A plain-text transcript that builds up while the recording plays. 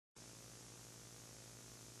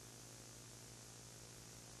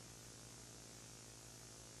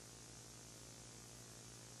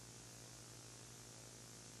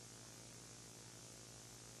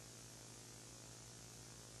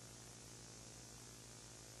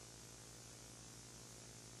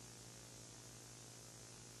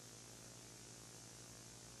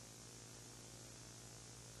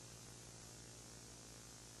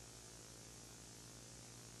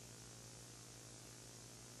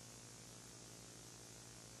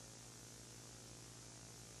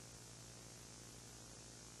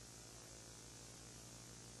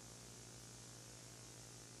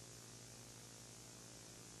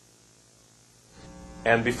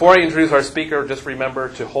And before I introduce our speaker, just remember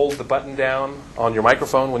to hold the button down on your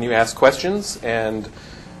microphone when you ask questions. And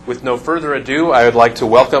with no further ado, I would like to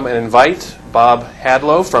welcome and invite Bob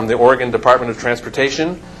Hadlow from the Oregon Department of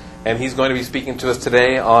Transportation. And he's going to be speaking to us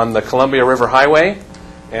today on the Columbia River Highway.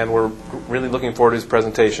 And we're really looking forward to his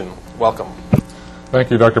presentation. Welcome. Thank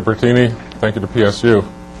you, Dr. Bertini. Thank you to PSU.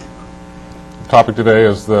 The topic today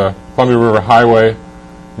is the Columbia River Highway,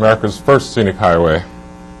 America's first scenic highway.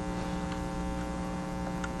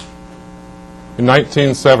 In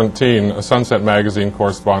 1917, a Sunset magazine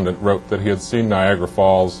correspondent wrote that he had seen Niagara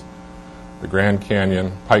Falls, the Grand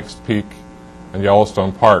Canyon, Pikes Peak, and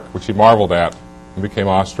Yellowstone Park, which he marveled at and became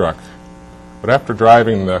awestruck. But after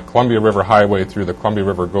driving the Columbia River Highway through the Columbia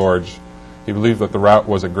River Gorge, he believed that the route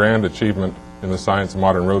was a grand achievement in the science of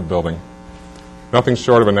modern road building, nothing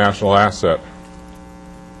short of a national asset.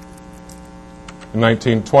 In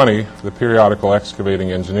 1920, the periodical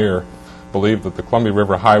excavating engineer believed that the Columbia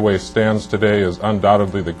River Highway stands today as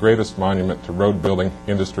undoubtedly the greatest monument to road building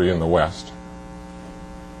industry in the West.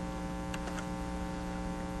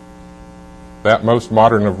 That most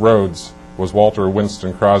modern of roads was Walter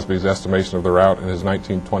Winston Crosby's estimation of the route in his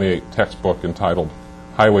 1928 textbook entitled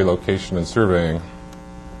Highway Location and Surveying.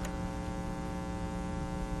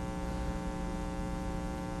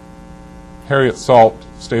 Harriet Salt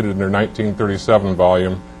stated in her 1937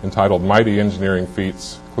 volume entitled Mighty Engineering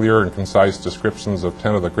Feats, Clear and Concise Descriptions of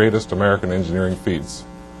 10 of the Greatest American Engineering Feats,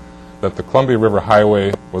 that the Columbia River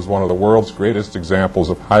Highway was one of the world's greatest examples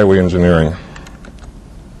of highway engineering.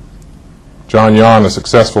 John Yon, a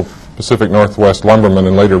successful Pacific Northwest lumberman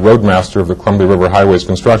and later roadmaster of the Columbia River Highway's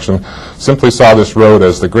construction, simply saw this road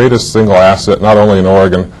as the greatest single asset not only in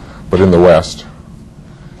Oregon, but in the West.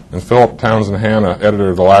 And Philip Townsend Hanna, editor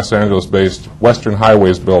of the Los Angeles-based Western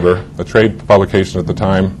Highways Builder, a trade publication at the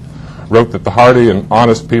time, wrote that the hardy and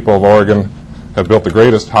honest people of Oregon have built the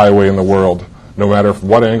greatest highway in the world, no matter from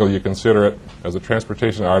what angle you consider it, as a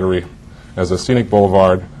transportation artery, as a scenic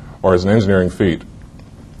boulevard, or as an engineering feat.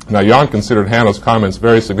 Now, Jan considered Hanna's comments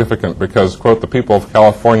very significant because, quote, the people of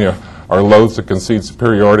California are loath to concede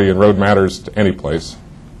superiority in road matters to any place.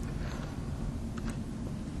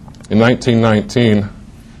 In 1919,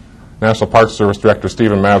 National Park Service Director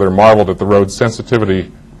Stephen Mather marveled at the road's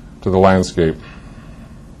sensitivity to the landscape.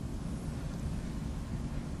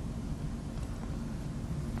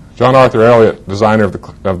 John Arthur Elliott, designer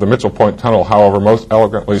of the Mitchell Point Tunnel, however, most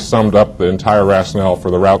elegantly summed up the entire rationale for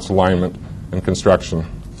the route's alignment and construction.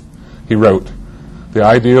 He wrote, "The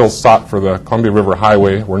ideals sought for the Columbia River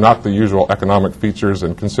Highway were not the usual economic features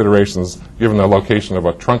and considerations given the location of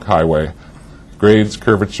a trunk highway. Grades,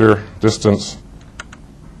 curvature, distance,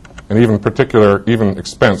 and even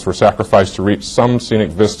expense were sacrificed to reach some scenic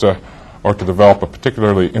vista or to develop a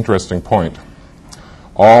particularly interesting point.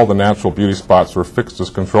 All the natural beauty spots were fixed as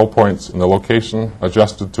control points and the location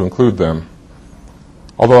adjusted to include them.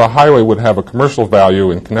 Although a highway would have a commercial value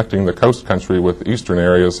in connecting the coast country with the eastern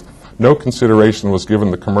areas, no consideration was given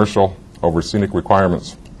the commercial over scenic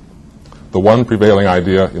requirements. The one prevailing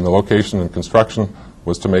idea in the location and construction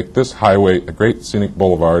was to make this highway a great scenic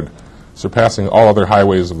boulevard, surpassing all other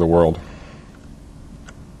highways of the world."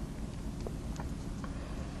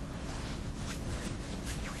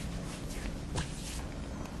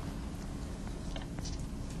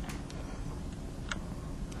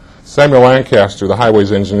 Samuel Lancaster, the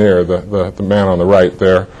highways engineer, the man on the right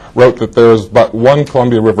there, wrote that there is but one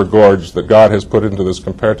Columbia River Gorge that God has put into this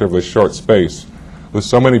comparatively short space, with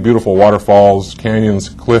so many beautiful waterfalls, canyons,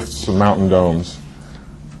 cliffs, and mountain domes.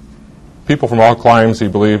 People from all climes, he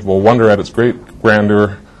believed, will wonder at its great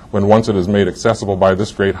grandeur when once it is made accessible by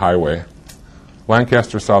this great highway.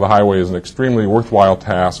 Lancaster saw the highway as an extremely worthwhile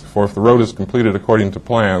task, for if the road is completed according to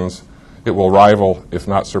plans, it will rival, if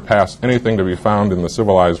not surpass, anything to be found in the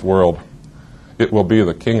civilized world. It will be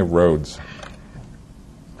the king of roads.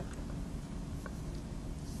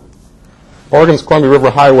 Oregon's Columbia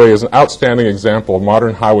River Highway is an outstanding example of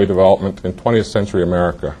modern highway development in 20th century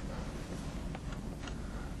America.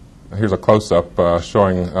 Here's a close-up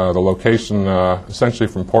showing the location essentially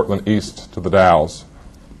from Portland east to the Dalles.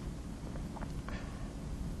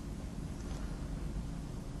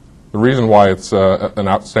 The reason why it's an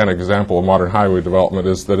outstanding example of modern highway development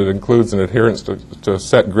is that it includes an adherence to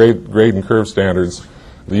set grade and curve standards,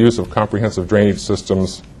 the use of comprehensive drainage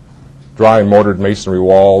systems, dry and mortared masonry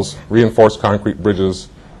walls, reinforced concrete bridges,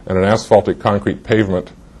 and an asphaltic concrete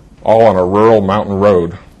pavement, all on a rural mountain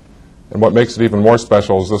road. And what makes it even more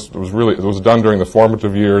special is it was done during the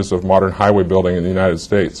formative years of modern highway building in the United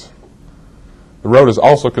States. The road is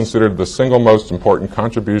also considered the single most important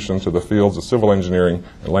contribution to the fields of civil engineering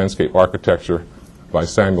and landscape architecture by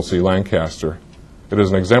Samuel C. Lancaster. It is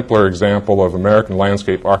an exemplary example of American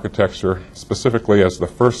landscape architecture, specifically as the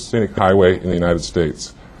first scenic highway in the United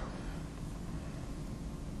States.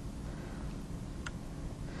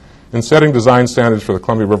 In setting design standards for the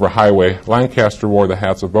Columbia River Highway, Lancaster wore the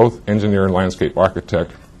hats of both engineer and landscape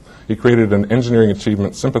architect. He created an engineering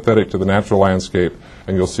achievement sympathetic to the natural landscape,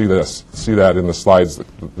 and you'll see that in the slides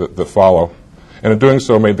that follow. And in doing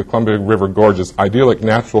so, made the Columbia River Gorge's idyllic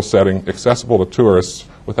natural setting accessible to tourists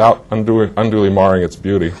without unduly marring its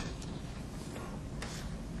beauty.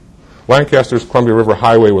 Lancaster's Columbia River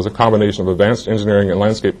Highway was a combination of advanced engineering and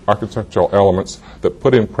landscape architectural elements that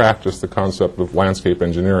put in practice the concept of landscape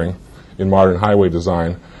engineering in modern highway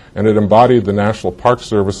design, and it embodied the National Park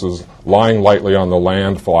Service's lying lightly on the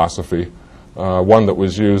land philosophy, one that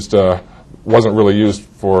was used, wasn't really used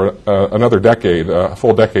for another decade, a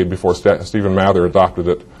full decade before Stephen Mather adopted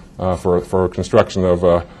it for construction of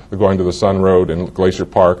the Going to the Sun Road and Glacier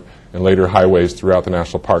Park and later highways throughout the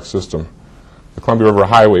National Park system. The Columbia River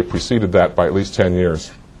Highway preceded that by at least 10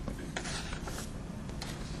 years.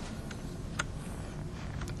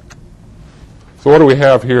 So what do we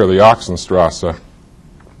have here, the Oxenstrasse?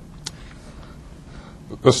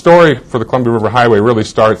 The story for the Columbia River Highway really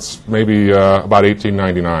starts maybe about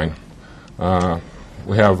 1899.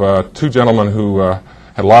 We have two gentlemen who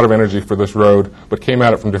had a lot of energy for this road, but came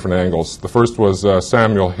at it from different angles. The first was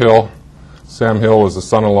Samuel Hill. Sam Hill was the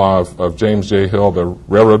son-in-law of James J. Hill, the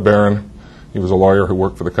railroad baron. He was a lawyer who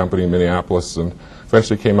worked for the company in Minneapolis and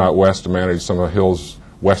eventually came out west to manage some of Hill's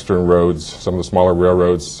western roads, some of the smaller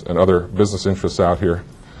railroads, and other business interests out here.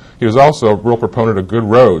 He was also a real proponent of good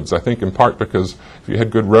roads, I think in part because if you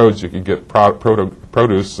had good roads, you could get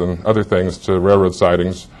produce and other things to railroad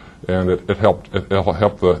sidings, and it helped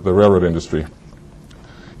the railroad industry.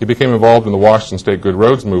 He became involved in the Washington State Good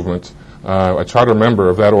Roads movement, a charter member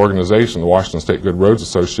of that organization, the Washington State Good Roads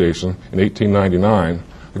Association, in 1899.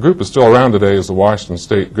 The group is still around today as the Washington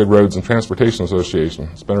State Good Roads and Transportation Association.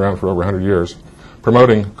 It's been around for over 100 years,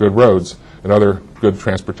 promoting good roads and other good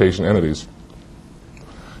transportation entities.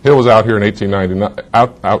 Hill was out here in 1899,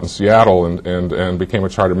 out in Seattle, and became a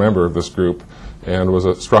charter member of this group and was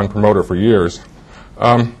a strong promoter for years.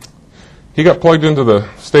 He got plugged into the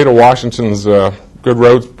state of Washington's Good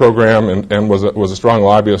Roads program and was a strong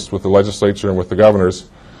lobbyist with the legislature and with the governors,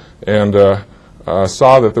 and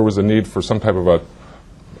saw that there was a need for some type of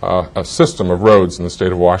a system of roads in the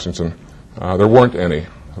state of Washington. There weren't any,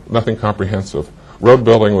 nothing comprehensive. Road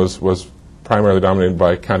building was primarily dominated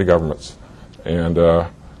by county governments, and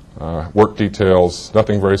work details,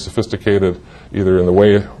 nothing very sophisticated either in the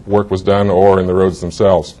way work was done or in the roads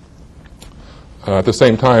themselves. At the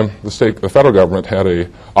same time, the federal government had a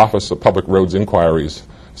Office of Public Roads Inquiries,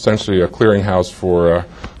 essentially a clearinghouse for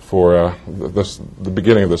the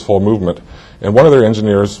beginning of this whole movement. And one of their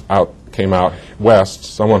engineers came out west,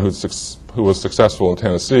 someone who was successful in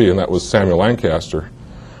Tennessee, and that was Samuel Lancaster.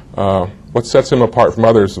 What sets him apart from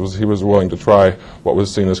others was he was willing to try what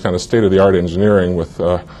was seen as kind of state-of-the-art engineering with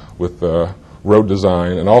road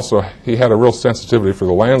design, and also he had a real sensitivity for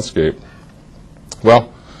the landscape.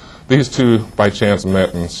 Well, these two, by chance,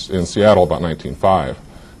 met in Seattle about 1905,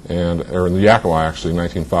 or in Yakima, actually, in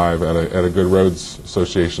 1905, at a Good Roads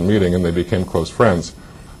Association meeting, and they became close friends.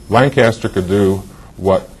 Lancaster could do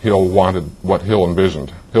what Hill wanted, what Hill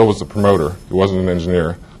envisioned. Hill was the promoter. He wasn't an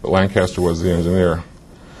engineer, but Lancaster was the engineer.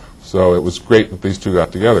 So it was great that these two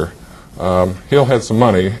got together. Hill had some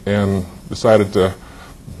money and decided to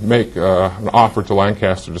make an offer to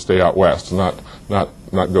Lancaster to stay out west, and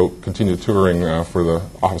not go continue touring for the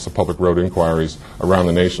Office of Public Road Inquiries around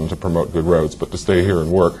the nation to promote good roads, but to stay here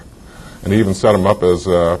and work. And he even set him up as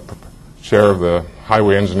chair of the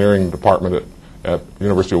Highway Engineering Department at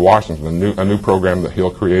University of Washington, a new program that Hill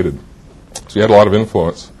created. So he had a lot of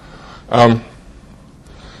influence. At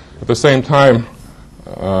the same time,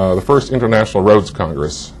 the first International Roads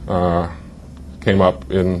Congress came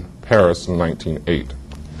up in Paris in 1908.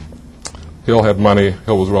 Hill had money,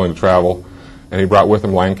 Hill was willing to travel, and he brought with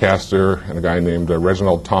him Lancaster and a guy named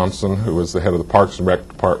Reginald Thompson, who was the head of the Parks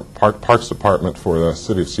Department for the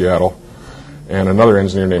city of Seattle, and another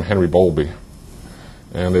engineer named Henry Bowlby.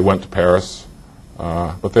 And they went to Paris,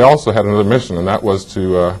 but they also had another mission, and that was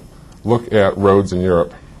to look at roads in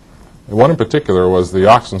Europe. And one in particular was the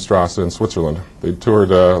Oxenstrasse in Switzerland. They toured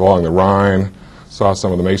along the Rhine, saw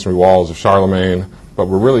some of the masonry walls of Charlemagne, but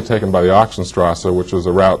were really taken by the Oxenstrasse, which was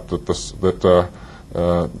a route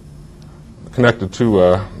that connected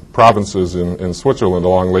two provinces in Switzerland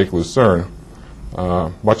along Lake Lucerne.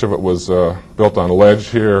 Much of it was built on ledge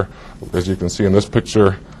here. As you can see in this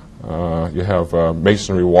picture, you have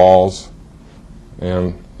masonry walls,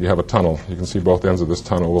 and you have a tunnel. You can see both ends of this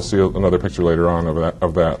tunnel. We'll see another picture later on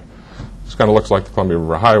of that. This kind of looks like the Columbia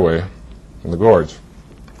River Highway in the gorge.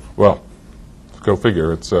 Well, go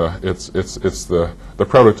figure. It's the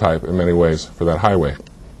prototype in many ways for that highway.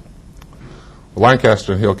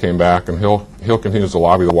 Lancaster and Hill came back, and Hill continues to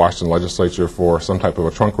lobby the Washington legislature for some type of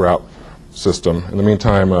a trunk route system. In the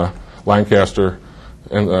meantime, Lancaster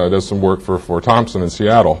does some work for Thompson in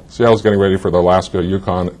Seattle. Seattle's getting ready for the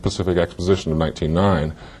Alaska-Yukon Pacific Exposition of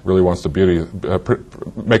 1909. Really wants to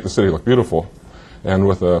make the city look beautiful. And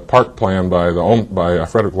with a park plan by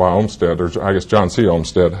Frederick Law Olmsted, or I guess John C.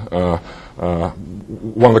 Olmsted, one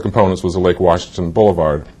of the components was the Lake Washington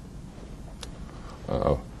Boulevard.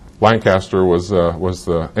 Lancaster was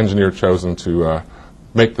the engineer chosen to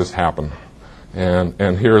make this happen.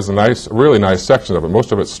 And here is a really nice section of it.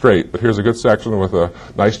 Most of it's straight, but here's a good section with a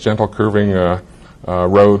nice, gentle, curving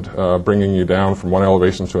road bringing you down from one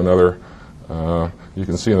elevation to another. You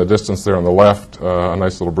can see in the distance there on the left a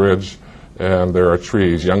nice little bridge, and there are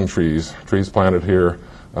trees, young trees planted here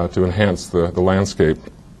to enhance the landscape.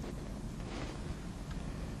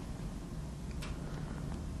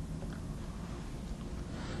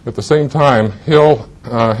 At the same time, Hill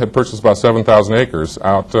had purchased about 7,000 acres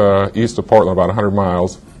out east of Portland, about 100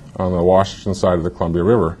 miles on the Washington side of the Columbia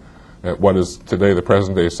River, at what is today the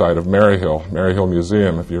present-day site of Maryhill. Maryhill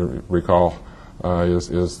Museum, if you recall,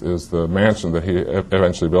 is the mansion that he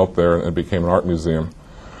eventually built there, and it became an art museum.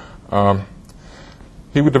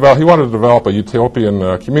 He wanted to develop a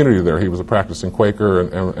utopian community there. He was a practicing Quaker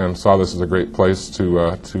and saw this as a great place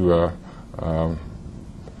to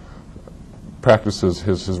practice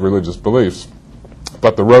his religious beliefs.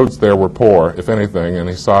 But the roads there were poor, if anything, and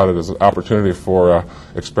he saw it as an opportunity for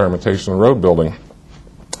experimentation and road building,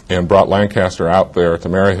 and brought Lancaster out there to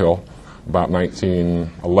Maryhill about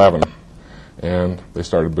 1911, and they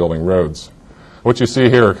started building roads. What you see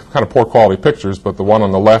here are kind of poor quality pictures, but the one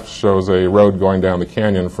on the left shows a road going down the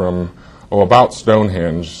canyon from about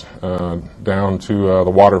Stonehenge down to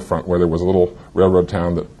the waterfront, where there was a little railroad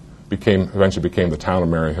town that eventually became the town of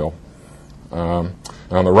Maryhill.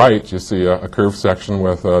 On the right, you see a curved section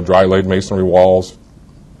with dry-laid masonry walls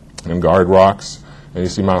and guard rocks, and you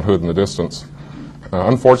see Mount Hood in the distance.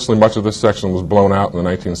 Unfortunately, much of this section was blown out in the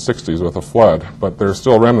 1960s with a flood, but there are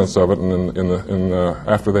still remnants of it, and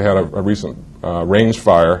after they had a recent range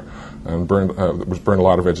fire and which burned a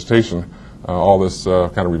lot of vegetation, all this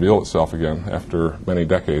kind of revealed itself again after many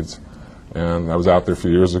decades. And I was out there a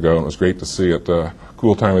few years ago, and it was great to see it,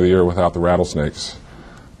 cool time of the year without the rattlesnakes.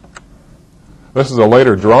 This is a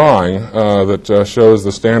later drawing that shows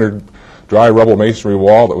the standard dry rubble masonry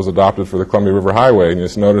wall that was adopted for the Columbia River Highway. And you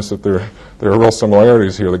just notice that there are real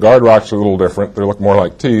similarities here. The guard rocks are a little different. They look more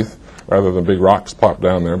like teeth rather than big rocks plopped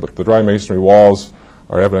down there. But the dry masonry walls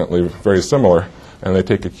are evidently very similar. And they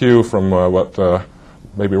take a cue from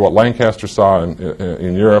maybe what Lancaster saw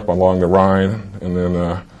in Europe along the Rhine and then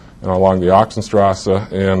and along the Oxenstrasse,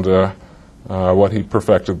 and what he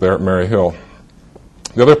perfected there at Maryhill.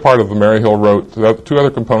 The other part of the Maryhill Road, the two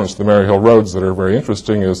other components of the Maryhill roads that are very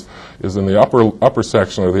interesting is in the upper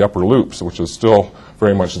section, or the upper loops, which is still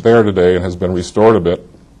very much there today and has been restored a bit.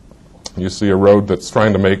 You see a road that's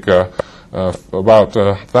trying to make about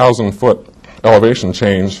 1,000-foot elevation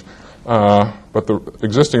change, but the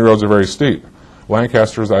existing roads are very steep.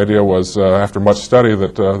 Lancaster's idea was, after much study,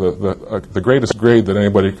 that the greatest grade that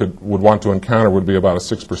anybody would want to encounter would be about a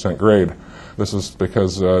 6% grade. This is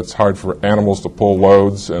because it's hard for animals to pull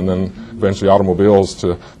loads, and then eventually automobiles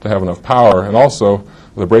to have enough power, and also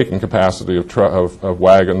the braking capacity of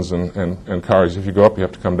wagons and cars. If you go up, you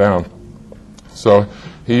have to come down. So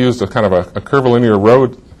he used a kind of a curvilinear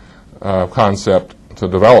road concept to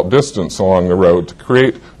develop distance along the road, to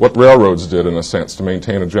create what railroads did, in a sense, to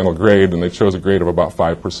maintain a gentle grade, and they chose a grade of about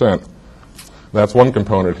 5%. That's one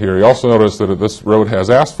component here. You also notice that this road has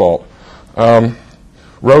asphalt.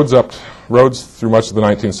 Roads through much of the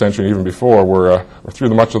 19th century, and even before, or through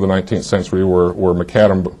much of the 19th century, were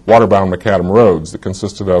water-bound macadam roads that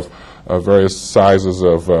consisted of various sizes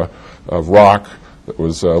of rock that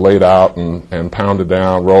was laid out and pounded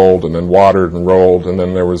down, rolled, and then watered and rolled, and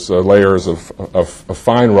then there was layers of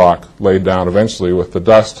fine rock laid down eventually with the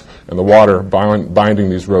dust and the water binding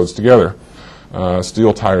these roads together.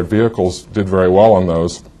 Steel-tired vehicles did very well on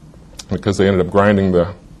those because they ended up grinding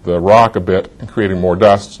the rock a bit and creating more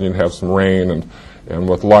dust, and you'd have some rain, and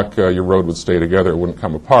with luck your road would stay together, it wouldn't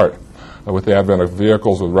come apart. With the advent of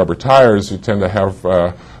vehicles with rubber tires, you tend to have,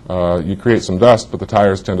 you create some dust, but the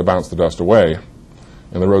tires tend to bounce the dust away,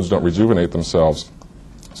 and the roads don't rejuvenate themselves.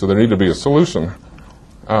 So there needed to be a solution.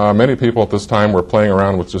 Many people at this time were playing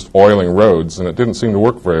around with just oiling roads, and it didn't seem to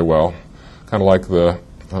work very well, kind of like the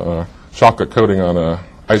chocolate coating on a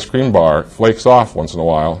ice cream bar flakes off once in a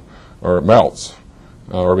while, or it melts,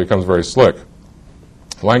 or becomes very slick.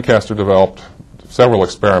 Lancaster developed several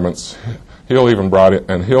experiments. Hill even brought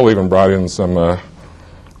in some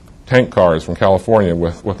tank cars from California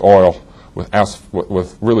with oil,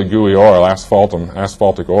 with really gooey oil,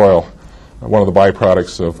 asphaltic oil, one of the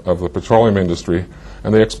byproducts of the petroleum industry,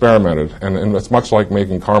 and they experimented. And it's much like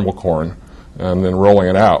making caramel corn and then rolling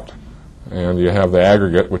it out. And you have the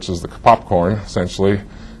aggregate, which is the popcorn, essentially,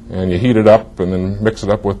 and you heat it up and then mix it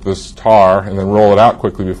up with this tar and then roll it out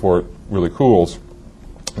quickly before it really cools.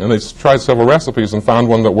 And they tried several recipes and found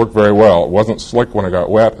one that worked very well. It wasn't slick when it got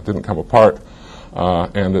wet, it didn't come apart,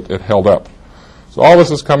 and it held up. So all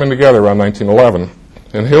this is coming together around 1911,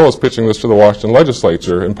 and Hill is pitching this to the Washington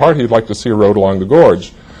legislature. In part, he'd like to see a road along the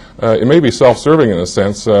gorge. It may be self-serving in a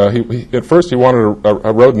sense. At first, he wanted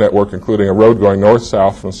a road network, including a road going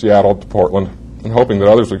north-south from Seattle to Portland, and hoping that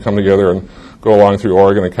others would come together and go along through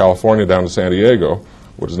Oregon and California down to San Diego,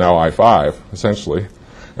 which is now I-5, essentially.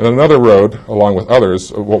 And another road, along with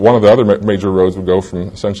others, one of the other major roads would go from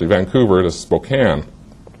essentially Vancouver to Spokane,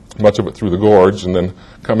 much of it through the gorge, and then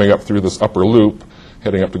coming up through this upper loop,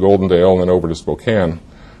 heading up to Goldendale, and then over to Spokane.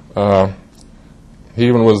 He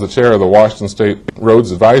even was the chair of the Washington State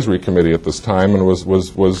Roads Advisory Committee at this time, and was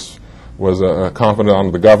a confidant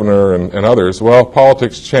on the governor and others. Well,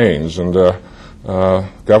 politics changed, and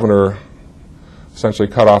governor essentially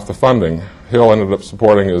cut off the funding. Hill ended up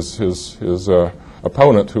supporting his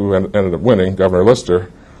opponent, who ended up winning, Governor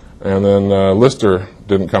Lister, and then Lister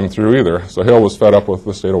didn't come through either. So Hill was fed up with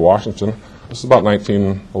the state of Washington. This is about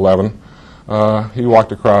 1911. He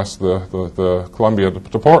walked across the Columbia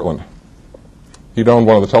to Portland. He'd owned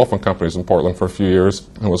one of the telephone companies in Portland for a few years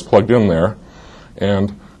and was plugged in there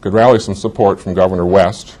and could rally some support from Governor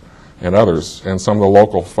West and others and some of the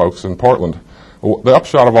local folks in Portland. The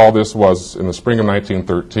upshot of all this was, in the spring of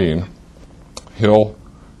 1913, Hill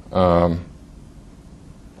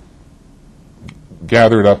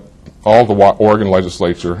gathered up all the Oregon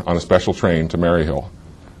legislature on a special train to Maryhill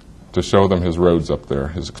to show them his roads up there,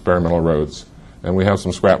 his experimental roads. And we have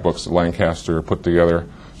some scrapbooks that Lancaster put together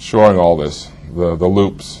showing all this, the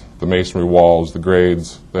loops, the masonry walls, the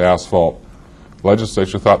grades, the asphalt. The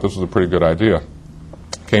legislature thought this was a pretty good idea.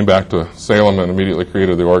 Came back to Salem and immediately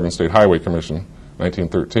created the Oregon State Highway Commission,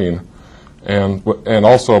 1913, and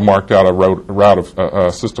also marked out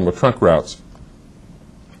a system of trunk routes.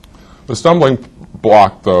 The stumbling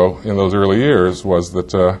block, though, in those early years was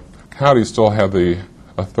that counties still had the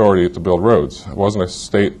authority to build roads. It wasn't a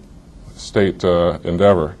state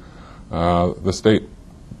endeavor. The state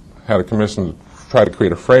had a commission to try to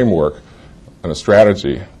create a framework and a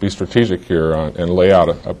strategy, be strategic here, and lay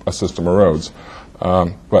out a system of roads.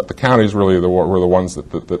 But the counties really were the ones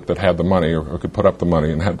that had the money or could put up the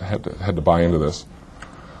money and had to buy into this.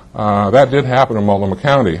 That did happen in Multnomah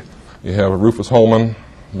County. You have Rufus Holman,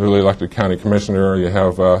 newly elected county commissioner. You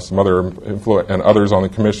have some other and others on the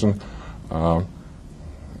commission.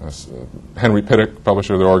 Henry Pittick,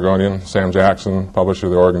 publisher of the Oregonian, Sam Jackson, publisher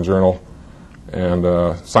of the Oregon Journal,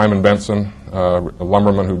 and Simon Benson, a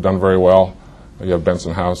lumberman who'd done very well. You have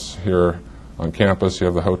Benson House here on campus. You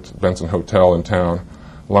have the Benson Hotel in town.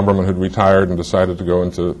 A lumberman who'd retired and decided to go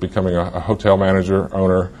into becoming a hotel manager,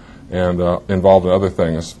 owner, and involved in other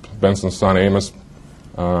things. Benson's son, Amos,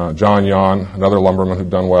 John Yon, another lumberman who'd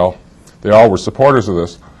done well. They all were supporters of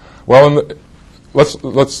this. Well,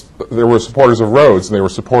 there were supporters of roads, and they were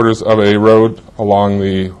supporters of a road along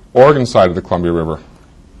the Oregon side of the Columbia River,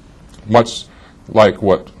 much like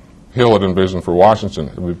what Hill had envisioned for Washington.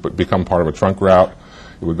 It would become part of a trunk route.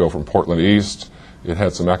 It would go from Portland east. It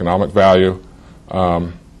had some economic value.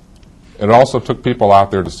 It also took people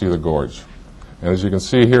out there to see the gorge. And as you can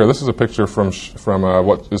see here, this is a picture from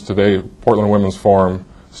what is today Portland Women's Forum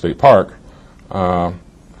State Park,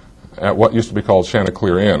 at what used to be called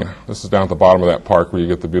Chanticleer Inn. This is down at the bottom of that park where you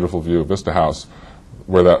get the beautiful view of Vista House,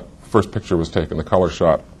 where that first picture was taken, the color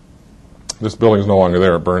shot. This building is no longer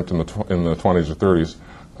there. It burnt in the 20s or 30s.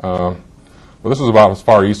 But this is about as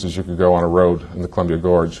far east as you could go on a road in the Columbia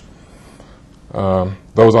Gorge.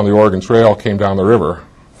 Those on the Oregon Trail came down the river,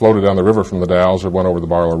 floated down the river from the Dalles, or went over the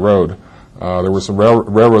Barlow Road. There were some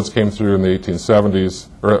railroads came through in the 1870s,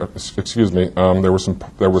 or excuse me, there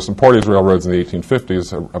were some portage railroads in the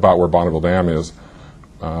 1850s about where Bonneville Dam is.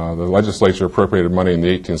 The legislature appropriated money in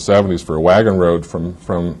the 1870s for a wagon road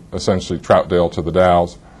from essentially Troutdale to the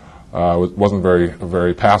Dalles. It wasn't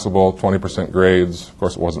very passable, 20% grades. Of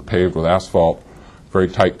course, it wasn't paved with asphalt. Very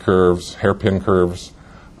tight curves, hairpin curves.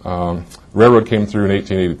 Railroad came through in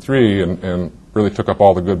 1883 and really took up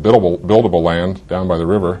all the good buildable land down by the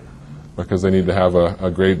river. because they need to have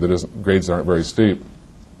a grade that isn't, grades aren't very steep,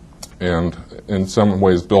 and in some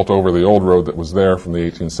ways built over the old road that was there from the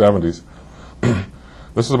 1870s.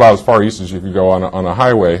 This is about as far east as you could go on a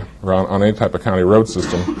highway or on any type of county road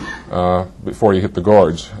system before you hit the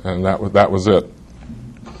gorge, and that was it.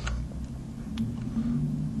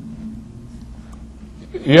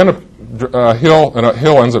 You end up,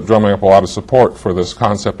 Hill ends up drumming up a lot of support for this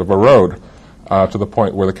concept of a road to the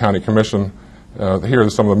point where the county commission, here are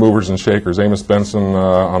some of the movers and shakers: Amos Benson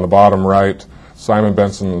on the bottom right, Simon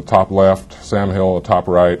Benson on the top left, Sam Hill on the top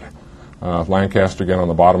right, Lancaster again on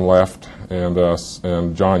the bottom left, and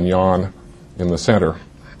John Yon in the center.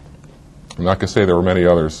 I'm not going to say there were many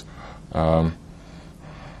others.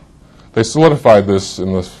 They solidified this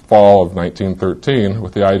in the fall of 1913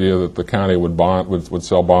 with the idea that the county would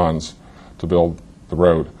sell bonds to build the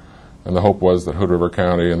road, and the hope was that Hood River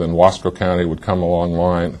County and then Wasco County would come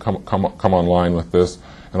online with this,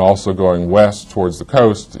 and also going west towards the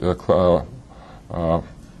coast,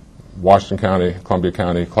 Washington County, Columbia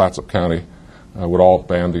County, Clatsop County would all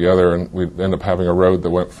band together, and we'd end up having a road that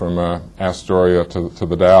went from Astoria to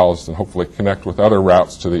the Dalles and hopefully connect with other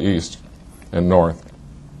routes to the east and north.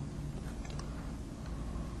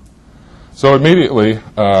 So immediately,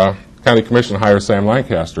 County Commission hires Sam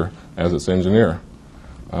Lancaster as its engineer.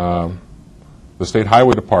 The State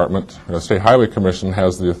Highway Department, the State Highway Commission,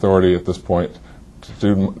 has the authority at this point to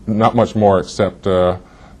do not much more except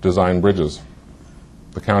design bridges.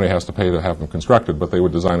 The county has to pay to have them constructed, but they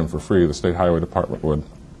would design them for free. The State Highway Department would.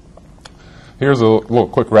 Here's a little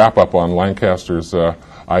quick wrap-up on Lancaster's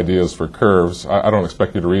ideas for curves. I don't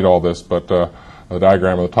expect you to read all this, but the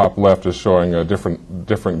diagram on the top left is showing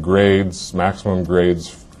different grades, maximum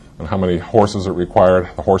grades, and how many horses it required,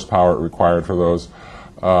 the horsepower it required for those.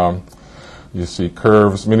 You see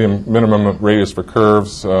curves, minimum radius for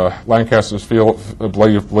curves. Lancaster's believed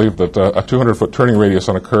that a 200-foot turning radius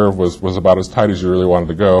on a curve was about as tight as you really wanted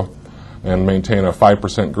to go, and maintain a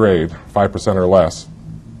 5% grade, 5% or less.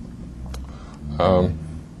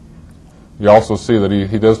 You also see that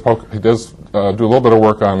he does do a little bit of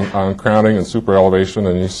work on crowning and super elevation,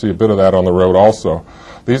 and you see a bit of that on the road also.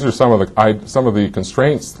 These are some of the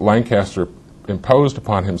constraints Lancaster imposed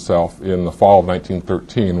upon himself in the fall of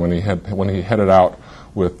 1913 when he headed out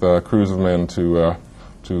with crews of men to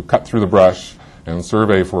cut through the brush and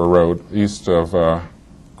survey for a road east of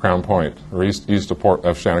Crown Point, or east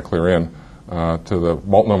of Chanticleer Inn, to the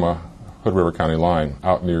Multnomah Hood River County line,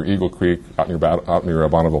 out near Eagle Creek, out near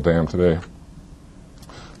Bonneville Dam today.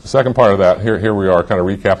 The second part of that, here we are kind of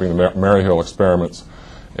recapping the Maryhill experiments,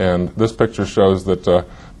 and this picture shows that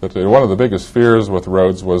one of the biggest fears with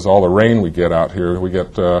roads was all the rain we get out here.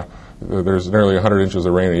 There's nearly 100 inches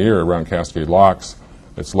of rain a year around Cascade Locks.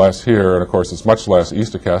 It's less here, and of course it's much less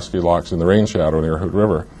east of Cascade Locks in the rain shadow near Hood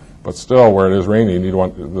River. But still, where it is rainy, one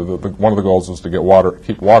of the goals was to get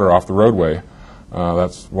keep water off the roadway.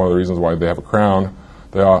 That's one of the reasons why they have a crown.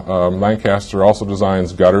 Lancaster also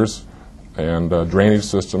designs gutters and drainage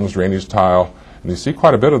systems, drainage tile, and you see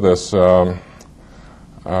quite a bit of this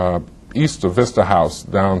east of Vista House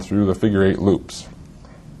down through the figure-8 loops,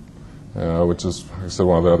 which is, like I said,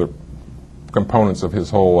 one of the other components of his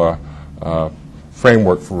whole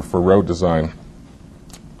framework for road design.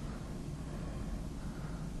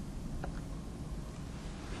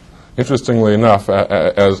 Interestingly enough,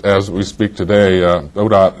 as we speak today,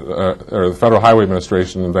 ODOT, or the Federal Highway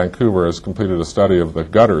Administration in Vancouver, has completed a study of the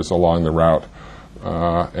gutters along the route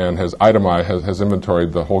and has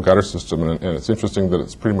inventoried the whole gutter system. And it's interesting that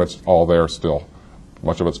it's pretty much all there still.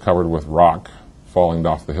 Much of it's covered with rock falling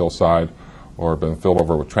off the hillside or been filled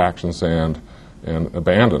over with traction sand and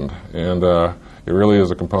abandoned. And it really is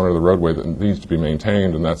a component of the roadway that needs to be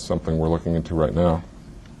maintained, and that's something we're looking into right now.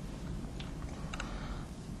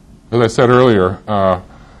 As I said earlier, well,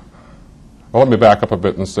 let me back up a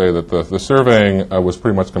bit and say that the surveying was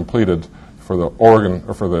pretty much completed for the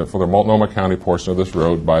for the Multnomah County portion of this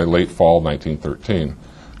road by late fall 1913,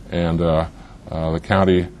 and the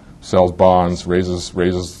county sells bonds, raises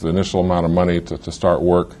the initial amount of money to start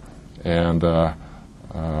work, and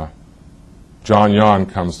John Yon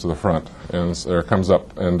comes to the front and comes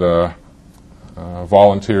up and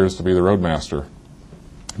volunteers to be the roadmaster.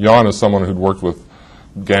 Yon is someone who'd worked with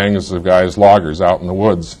gangs of guys, loggers, out in the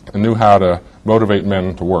woods, and knew how to motivate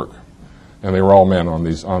men to work. And they were all men on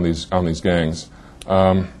these gangs,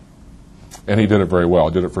 and he did it very well.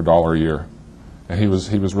 He did it for $1 a year, and he was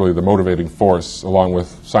really the motivating force, along with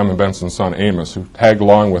Simon Benson's son Amos, who tagged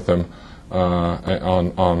along with him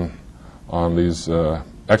on these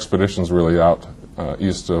expeditions, really out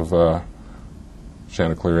east of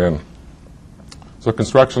Chanticleer Inn. So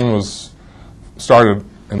construction was started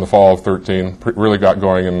in the fall of 13, really got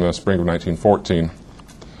going in the spring of 1914.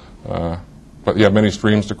 But you have many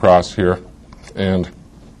streams to cross here, and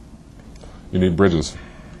you need bridges.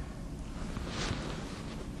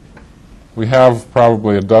 We have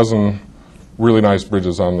probably a dozen really nice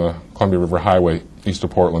bridges on the Columbia River Highway east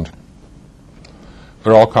of Portland.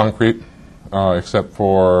 They're all concrete, except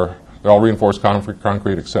for, they're all reinforced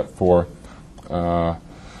concrete except for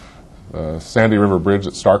Sandy River Bridge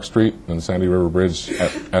at Stark Street and Sandy River Bridge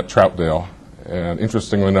at Troutdale. And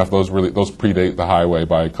interestingly enough, those predate the highway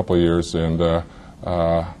by a couple of years, and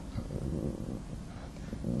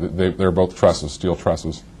they're both trusses, steel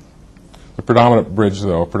trusses. The predominant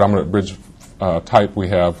bridge type we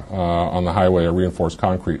have on the highway are reinforced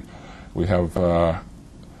concrete. We have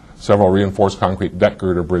several reinforced concrete deck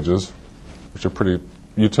girder bridges, which are pretty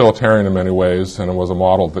utilitarian in many ways, and it was a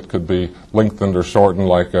model that could be lengthened or shortened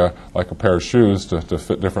like a pair of shoes to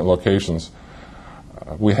fit different locations.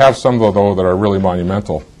 We have some, though, that are really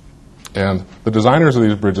monumental. And the designers of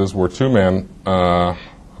these bridges were two men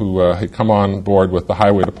who had come on board with the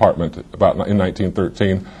Highway Department in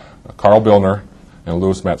 1913, Carl Billner and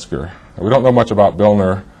Louis Metzger. We don't know much about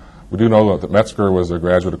Billner. We do know that Metzger was a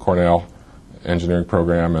graduate of Cornell engineering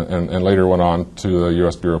program and later went on to the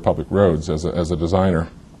U.S. Bureau of Public Roads as a designer.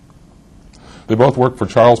 They both worked for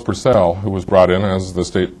Charles Purcell, who was brought in as the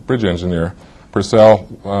state bridge engineer. Purcell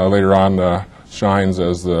later on shines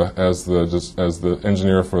as the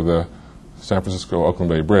engineer for the San Francisco-Oakland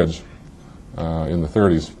Bay Bridge in the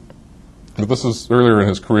 30s. But this is earlier in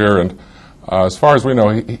his career, and as far as we know,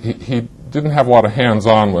 he didn't have a lot of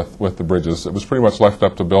hands-on with the bridges. It was pretty much left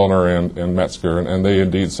up to Billner and Metzger, and they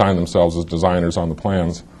indeed signed themselves as designers on the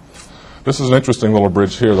plans. This is an interesting little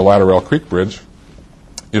bridge here, the Latterell Creek Bridge.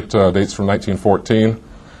 It dates from 1914.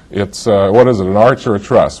 It's, what is it, an arch or a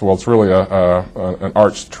truss? Well, it's really an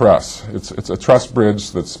arched truss. It's a truss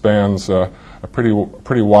bridge that spans a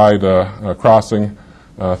pretty wide crossing,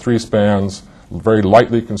 3 spans, very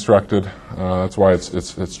lightly constructed. That's why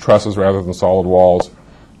it's trusses rather than solid walls.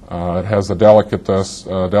 It has the delicate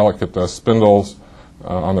spindles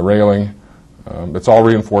on the railing. It's all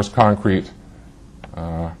reinforced concrete.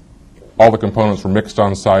 All the components were mixed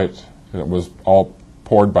on site. It was all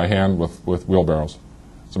poured by hand with wheelbarrows.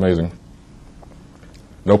 It's amazing.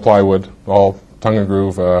 No plywood, all tongue and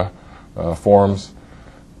groove forms.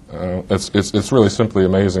 It's really simply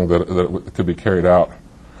amazing that it could be carried out.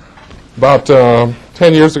 About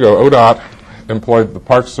 10 years ago, ODOT employed the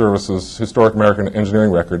Park Service's Historic American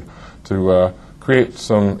Engineering Record to create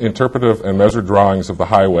some interpretive and measured drawings of the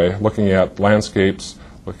highway, looking at landscapes,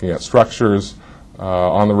 looking at structures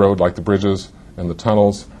on the road like the bridges and the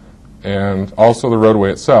tunnels, and also the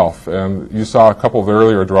roadway itself. And you saw a couple of the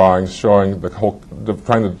earlier drawings showing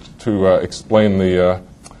trying to explain the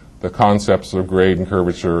concepts of grade and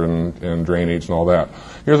curvature and drainage and all that.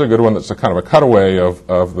 Here's a good one that's a kind of a cutaway of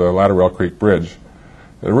the Latterell Creek Bridge.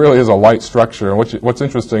 It really is a light structure, and what's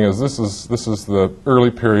interesting is this is the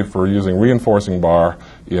early period for using reinforcing bar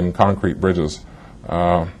in concrete bridges.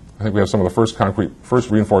 I think we have some of the first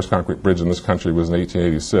reinforced concrete bridge in this country was in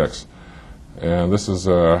 1886, and this is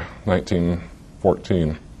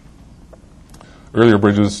 1914. Earlier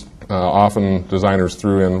bridges, often designers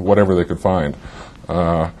threw in whatever they could find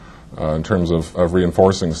in terms of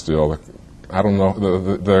reinforcing steel. I don't know,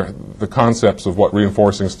 the concepts of what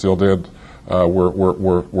reinforcing steel did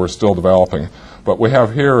we're still developing. But we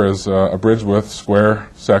have here is a bridge with square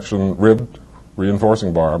section ribbed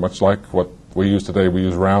reinforcing bar, much like what we use today. We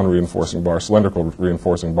use round reinforcing bar, cylindrical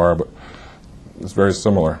reinforcing bar, but it's very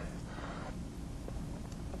similar.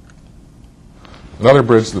 Another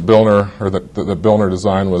bridge that Billner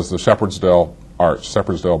designed was the Shepherdsdale Arch,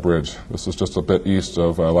 Shepherdsdale Bridge. This is just a bit east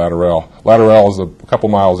of Latterell. Latterell is a couple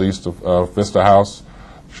miles east of Vista House.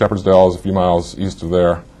 Shepherdsdale is a few miles east of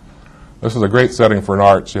there. This is a great setting for an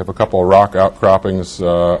arch. You have a couple of rock outcroppings.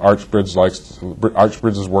 Arch bridges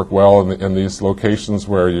work well in these locations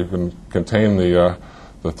where you can contain the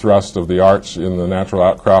thrust of the arch in the natural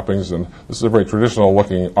outcroppings. And this is a very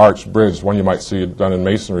traditional-looking arch bridge, one you might see done in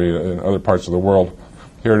masonry in other parts of the world.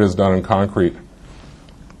 Here it is done in concrete.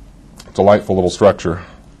 Delightful little structure.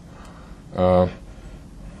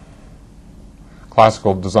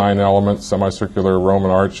 Classical design elements, semicircular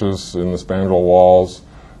Roman arches in the spandrel walls.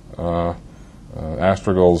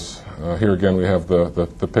 Astragals. Here again we have the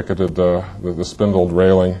picketed, the spindled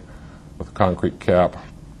railing with a concrete cap.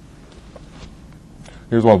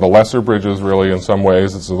 Here's one of the lesser bridges, really, in some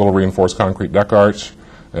ways. It's a little reinforced concrete deck arch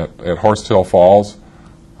at Horsetail Falls.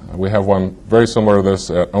 We have one very similar to this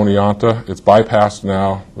at Oneonta. It's bypassed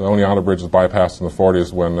now. The Oneonta Bridge was bypassed in the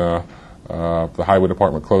 40s when the Highway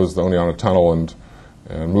Department closed the Oneonta Tunnel, and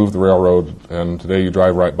and moved the railroad, and today you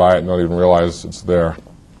drive right by it and don't even realize it's there.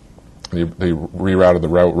 They rerouted the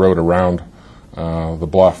road around the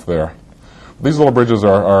bluff there. These little bridges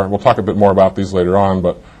are, we'll talk a bit more about these later on,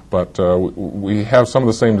 but we have some of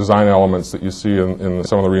the same design elements that you see in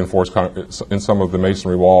some of the reinforced in some of the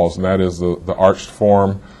masonry walls, and that is the arched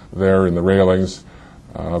form there in the railings,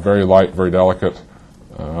 very light, very delicate.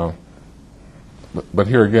 But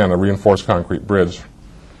here again, a reinforced concrete bridge.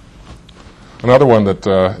 Another one that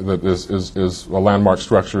is a landmark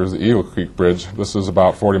structure is the Eagle Creek Bridge. This is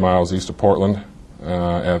about 40 miles east of Portland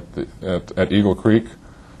at Eagle Creek,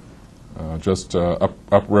 just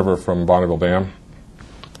upriver from Bonneville Dam.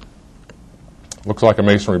 Looks like a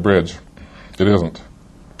masonry bridge. It isn't.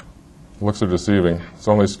 Looks are deceiving. It's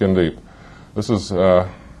only skin deep. This is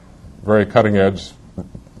very cutting edge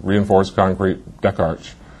reinforced concrete deck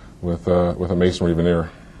arch with a masonry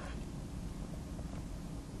veneer.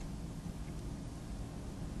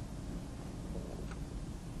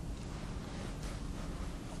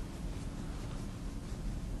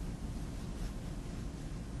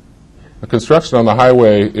 The construction on the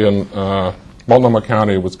highway in Multnomah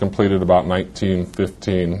County was completed about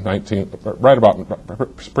 1915,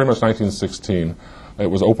 pretty much 1916. It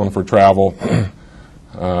was open for travel,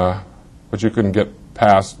 but you couldn't get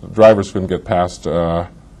past, drivers couldn't get past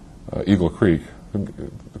Eagle Creek.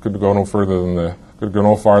 Could go no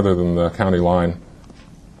farther than the county line.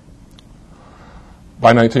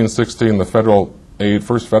 By 1916, the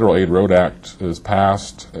first Federal Aid Road Act is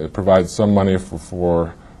passed. It provides some money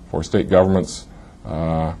for state governments.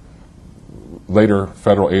 Later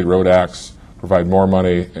Federal Aid Road Acts provide more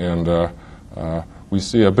money, and we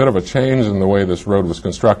see a bit of a change in the way this road was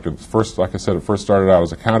constructed. First, like I said, it first started out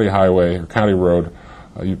as a county highway or county road.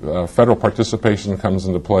 Federal participation comes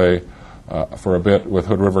into play for a bit with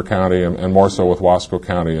Hood River County and more so with Wasco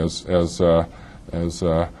County as the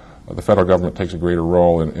federal government takes a greater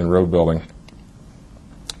role in road building.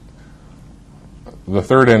 The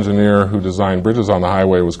third engineer who designed bridges on the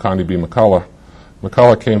highway was Condy B. McCullough.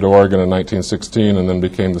 McCullough came to Oregon in 1916 and then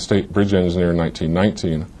became the state bridge engineer in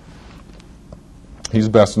 1919. He's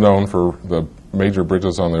best known for the major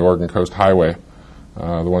bridges on the Oregon Coast Highway,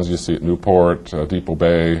 the ones you see at Newport, Depot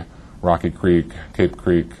Bay, Rocky Creek, Cape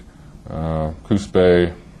Creek, Coos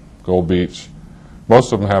Bay, Gold Beach.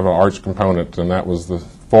 Most of them have an arch component, and that was the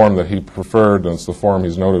form that he preferred, and it's the form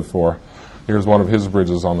he's noted for. Here's one of his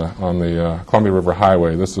bridges on the Columbia River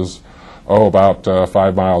Highway. This is about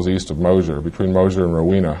 5 miles east of Mosier, between Mosier and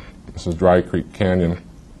Rowena. This is Dry Creek Canyon.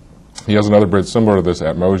 He has another bridge similar to this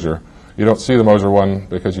at Mosier. You don't see the Mosier one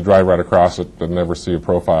because you drive right across it and never see a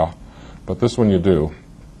profile, but this one you do.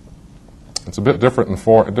 It's a bit different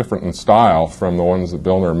in style from the ones that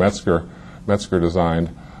Billner and Metzger designed.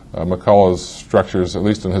 McCullough's structures, at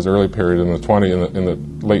least in his early period in the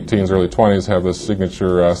late teens, early 20s, have this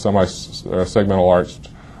signature semi-segmental arched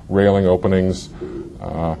railing openings.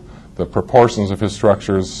 The proportions of his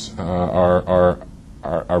structures are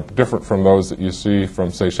different from those that you see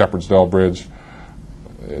from, say, Shepherd's Dell Bridge.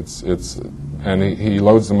 And he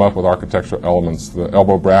loads them up with architectural elements: the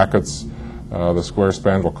elbow brackets, the square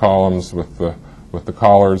spandrel columns with the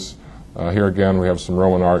collars. Here again, we have some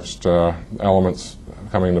Roman arched elements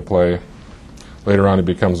coming into play. Later on, he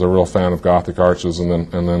becomes a real fan of Gothic arches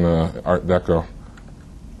and then Art Deco.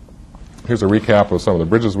 Here's a recap of some of the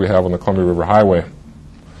bridges we have on the Columbia River Highway.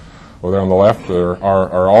 Over there on the left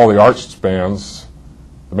are all the arched spans,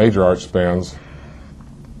 the major arch spans.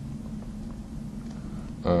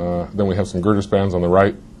 Then we have some girder spans on the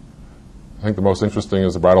right. I think the most interesting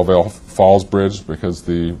is the Bridal Veil Falls Bridge, because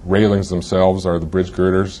the railings themselves are the bridge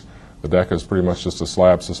girders. The deck is pretty much just a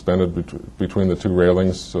slab suspended between the two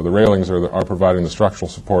railings. So the railings are providing the structural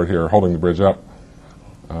support here, holding the bridge up.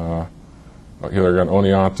 Here again,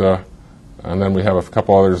 Oneonta. And then we have a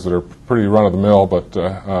couple others that are pretty run-of-the-mill, but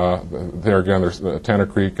there again, there's Tanner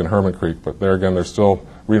Creek and Herman Creek. But there again, there's still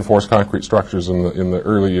reinforced concrete structures in the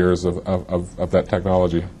early years of that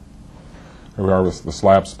technology. Here we are with the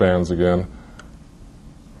slab spans again.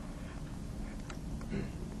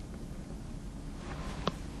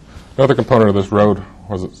 Another component of this road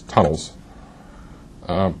was its tunnels.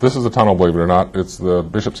 This is a tunnel, believe it or not. It's the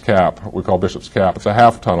Bishop's Cap, what we call Bishop's Cap. It's a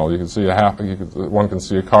half tunnel. You can see one can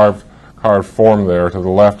see a carved form there to the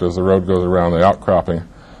left as the road goes around the outcropping.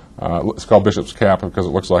 It's called Bishop's Cap because it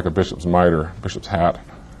looks like a bishop's mitre, bishop's hat.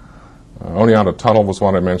 Oneonta Tunnel was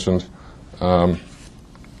one I mentioned. Oneonta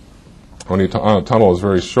Tunnel is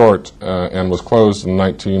very short and was closed in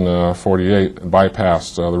 1948 and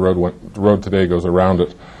bypassed. The road today goes around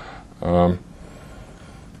it.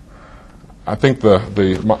 I think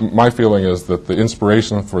my feeling is that the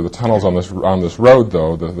inspiration for the tunnels on this road,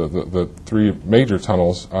 though, the three major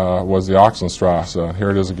tunnels, was the Oxenstrasse. Here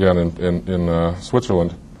it is again in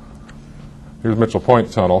Switzerland. Here's Mitchell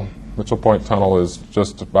Point Tunnel. Mitchell Point Tunnel is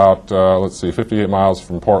just about 58 miles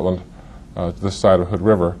from Portland, to this side of Hood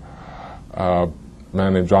River. A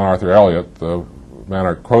man named John Arthur Elliott, the man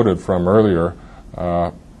I quoted from earlier,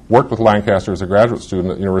 worked with Lancaster as a graduate student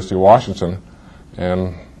at the University of Washington,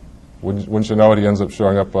 and wouldn't you know it, he ends up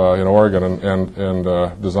showing up in Oregon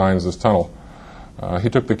and designs this tunnel. He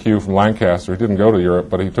took the cue from Lancaster. He didn't go to Europe,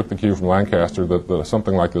 but he took the cue from Lancaster that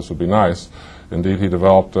something like this would be nice. Indeed, he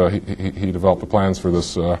developed the plans for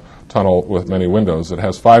this tunnel with many windows. It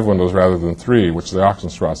has 5 windows rather than 3, which the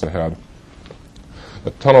Oxenstrasse had.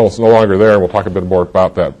 The tunnel is no longer there. We'll talk a bit more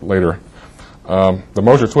about that later. The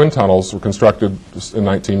Mosier Twin Tunnels were constructed in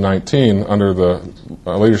 1919 under the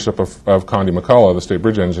leadership of Condi McCullough, the state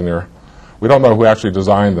bridge engineer. We don't know who actually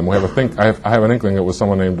designed them. I have an inkling it was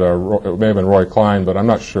someone named, it may have been Roy Klein, but I'm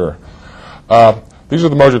not sure. These are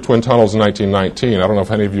the Mosier Twin Tunnels in 1919. I don't know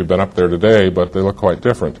if any of you have been up there today, but they look quite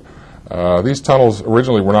different. These tunnels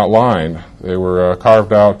originally were not lined. They were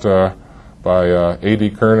carved out by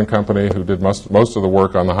A.D. Kern and Company, who did most of the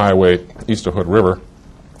work on the highway east of Hood River.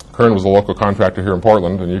 Kern was a local contractor here in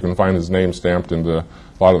Portland, and you can find his name stamped into a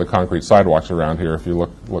lot of the concrete sidewalks around here if you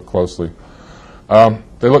look closely.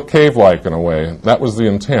 They look cave-like in a way. That was the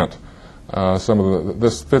intent.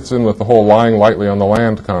 This fits in with the whole lying lightly on the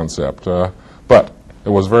land concept, but it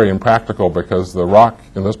was very impractical because the rock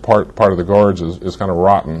in this part of the gorge is kind of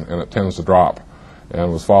rotten, and it tends to drop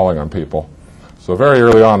and was falling on people. So very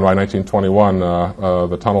early on, by 1921,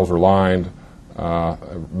 the tunnels were lined.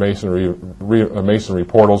 Masonry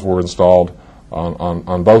portals were installed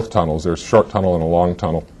on both tunnels. There's a short tunnel and a long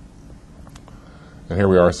tunnel. And here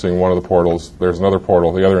we are seeing one of the portals. There's another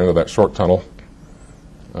portal, the other end of that short tunnel.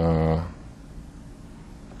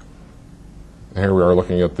 Here we are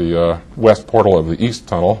looking at the west portal of the east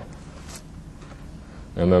tunnel,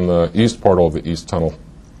 and then the east portal of the east tunnel.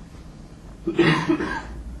 The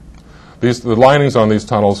linings on these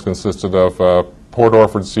tunnels consisted of Port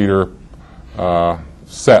Orford cedar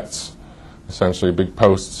sets, essentially big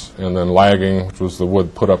posts, and then lagging, which was the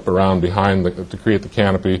wood put up around behind to create the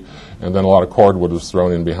canopy, and then a lot of cordwood was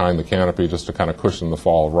thrown in behind the canopy just to kind of cushion the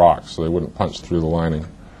fall of rocks so they wouldn't punch through the lining.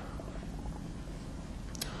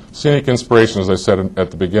 Scenic inspiration, as I said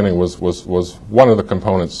at the beginning, was one of the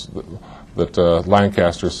components that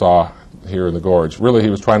Lancaster saw here in the gorge. Really, he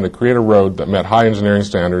was trying to create a road that met high engineering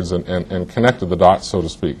standards and connected the dots, so to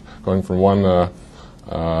speak, going from one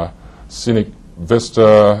scenic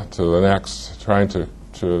vista to the next, trying to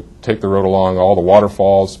take the road along all the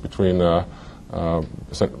waterfalls between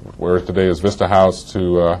where today is Vista House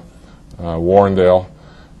to Warrendale,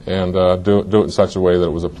 and do it in such a way that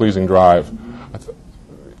it was a pleasing drive.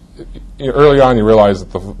 Early on, you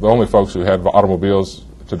realized that the only folks who had automobiles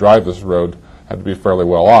to drive this road had to be fairly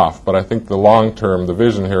well off. But I think the long term, the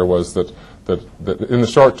vision here was that in the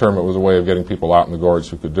short term, it was a way of getting people out in the gorge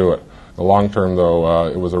who could do it. The long term, though,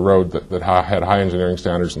 it was a road that had high engineering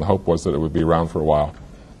standards, and the hope was that it would be around for a while.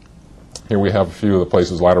 Here we have a few of the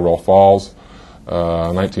places: Ladderwell Falls,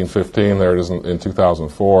 1915. There it is in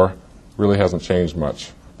 2004. Really hasn't changed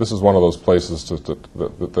much. This is one of those places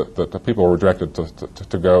that people were directed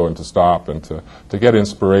to go and to stop and to get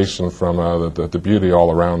inspiration from the beauty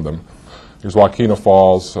all around them. Here's Joaquina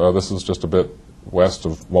Falls. This is just a bit west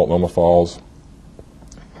of Multnomah Falls.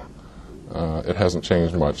 It hasn't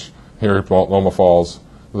changed much. Here at Multnomah Falls,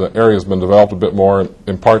 the area has been developed a bit more,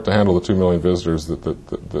 in part to handle the 2 million visitors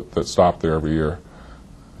that stop there every year.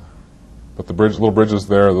 But the little bridge is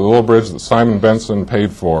there, the little bridge that Simon Benson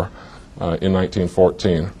paid for in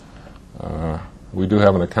 1914. We do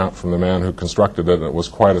have an account from the man who constructed it, and it was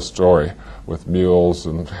quite a story, with mules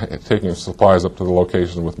and taking supplies up to the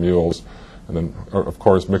location with mules, and then, of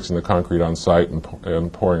course, mixing the concrete on site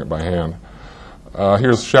and pouring it by hand.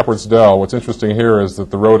 Here's Shepherd's Dell. What's interesting here is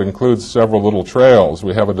that the road includes several little trails.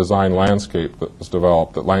 We have a design landscape that was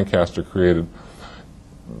developed that Lancaster created.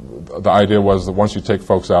 The idea was that once you take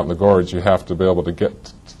folks out in the gorge, you have to be able to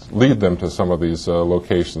lead them to some of these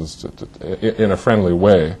locations in a friendly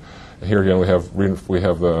way. Here again, we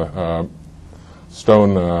have the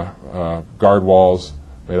stone guard walls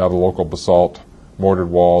made out of local basalt, mortared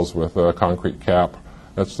walls with a concrete cap.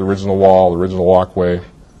 That's the original wall, the original walkway.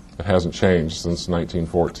 It hasn't changed since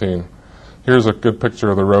 1914. Here's a good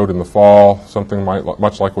picture of the road in the fall, something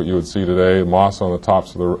much like what you would see today, moss on the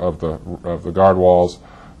tops of the guard walls.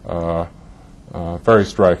 Very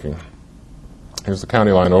striking. Here's the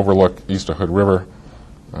county line overlook east of Hood River.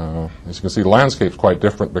 As you can see, the landscape's quite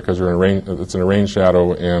different because it's in a rain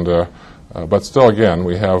shadow, and but still, again,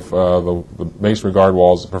 we have the masonry guard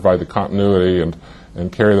walls that provide the continuity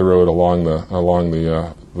and carry the road along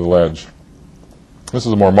the ledge. This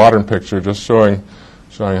is a more modern picture, just showing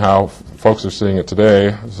how folks are seeing it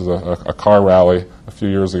today. This is a car rally a few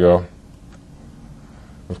years ago.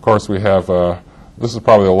 Of course, we have this is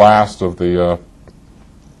probably the last of the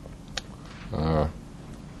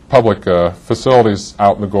public facilities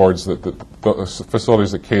out in the gorge, the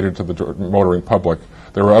facilities that catered to the motoring public.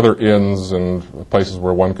 There were other inns and places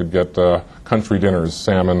where one could get country dinners,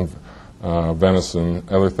 salmon, venison,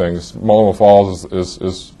 other things. Multnomah Falls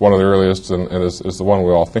is one of the earliest and is the one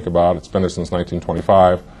we all think about. It's been there since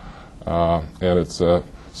 1925, and it's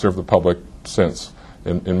served the public since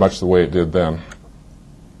in much the way it did then.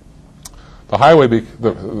 The highway,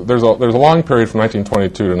 there's a long period from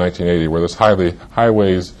 1922 to 1980 where this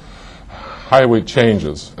highway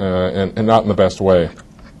changes, and not in the best way.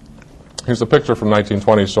 Here's a picture from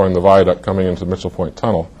 1920 showing the viaduct coming into Mitchell Point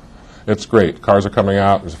Tunnel. It's great. Cars are coming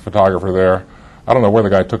out. There's a photographer there. I don't know where the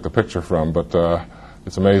guy took the picture from, but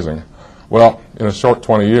it's amazing. Well, in a short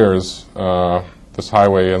 20 years, this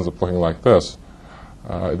highway ends up looking like this.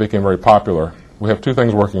 It became very popular. We have two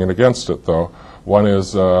things working against it, though. One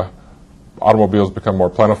is automobiles become more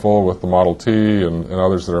plentiful with the Model T and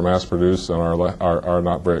others that are mass-produced and are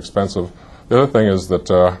not very expensive. The other thing is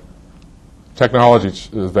that technology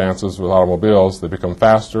advances with automobiles. They become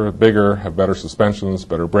faster, bigger, have better suspensions,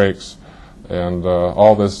 better brakes, and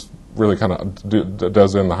all this really kind of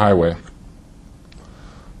does in the highway.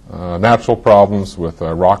 Natural problems with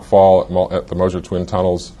rockfall at the Mosier Twin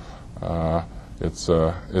Tunnels. It's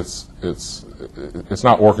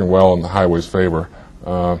not working well in the highway's favor.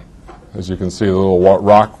 As you can see, the little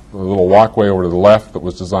walkway over to the left that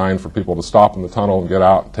was designed for people to stop in the tunnel and get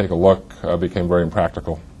out and take a look became very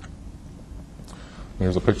impractical.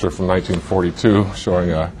 Here's a picture from 1942 showing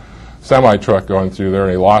a semi-truck going through there,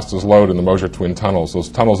 and he lost his load in the Mosier Twin Tunnels. Those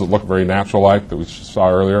tunnels that look very natural-like that we saw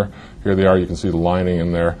earlier, here they are. You can see the lining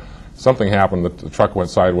in there. Something happened that the truck went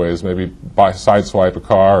sideways, maybe sideswipe a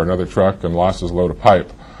car or another truck and lost his load of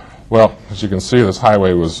pipe. Well, as you can see, this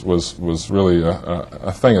highway was really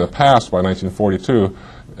a thing of the past by 1942,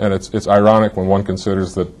 and it's ironic when one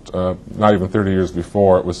considers that not even 30 years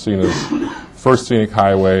before it was seen as first scenic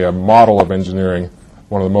highway, a model of engineering,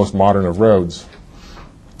 one of the most modern of roads.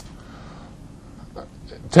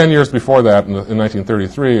 10 years before that, in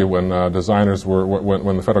 1933, when designers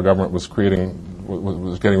when the federal government was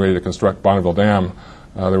getting ready to construct Bonneville Dam,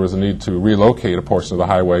 there was a need to relocate a portion of the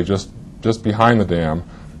highway just behind the dam.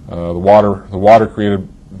 The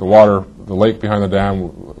lake behind the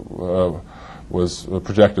dam was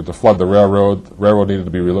projected to flood the railroad. The railroad needed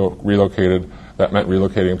to be relocated. That meant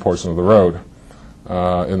relocating a portion of the road.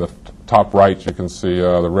 In the top right, you can see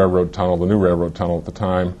the railroad tunnel, the new railroad tunnel at the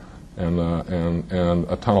time, and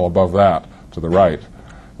a tunnel above that to the right.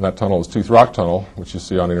 And that tunnel is Tooth Rock Tunnel, which you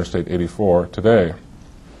see on Interstate 84 today.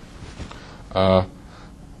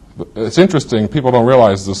 It's interesting, people don't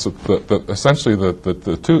realize this, that essentially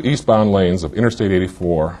the two eastbound lanes of Interstate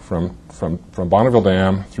 84 from Bonneville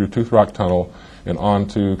Dam through Tooth Rock Tunnel and on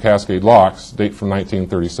to Cascade Locks date from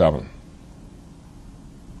 1937. It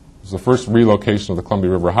was the first relocation of the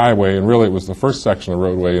Columbia River Highway, and really it was the first section of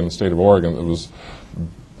roadway in the state of Oregon that was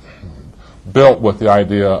built with the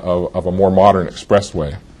idea of a more modern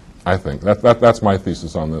expressway, I think. That's my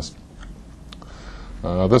thesis on this.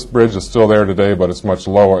 This bridge is still there today, but it's much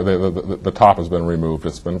lower. The top has been removed.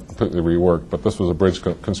 It's been completely reworked. But this was a bridge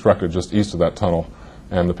constructed just east of that tunnel,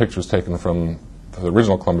 and the picture is taken from the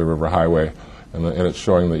original Columbia River Highway, and it's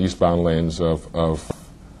showing the eastbound lanes of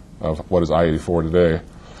what is I-84 today.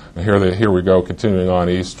 And here we go, continuing on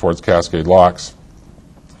east towards Cascade Locks.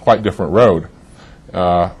 Quite different road,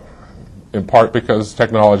 in part because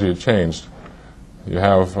technology had changed. You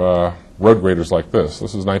have road graders like this.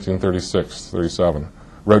 This is 1936, 37.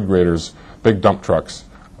 Road graders, big dump trucks,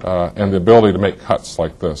 and the ability to make cuts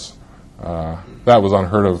like this. That was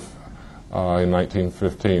unheard of in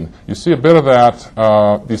 1915. You see a bit of that.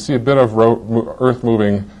 You see a bit of earth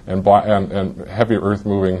moving and heavy earth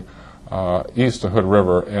moving east of Hood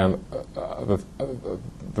River, and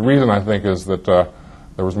the reason I think is that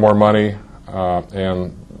there was more money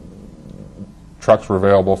and trucks were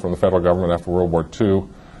available from the federal government after World War II.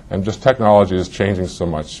 And just technology is changing so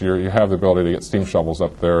much. You have the ability to get steam shovels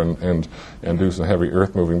up there and do some heavy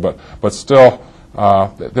earth moving. But still,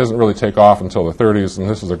 it doesn't really take off until the 30s, and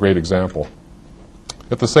this is a great example.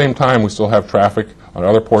 At the same time, we still have traffic on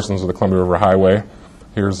other portions of the Columbia River Highway.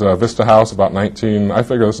 Here's Vista House, I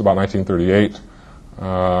figure this is about 1938.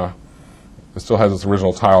 It still has its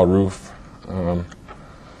original tile roof.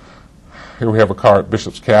 Here we have a car at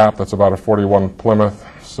Bishop's Cap. That's about a 41 Plymouth,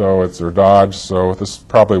 so it's their Dodge. So this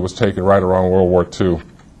probably was taken right around World War II.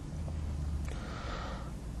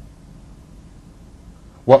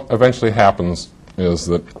 What eventually happens is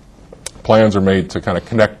that plans are made to kind of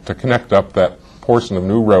connect up that portion of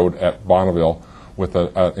new road at Bonneville with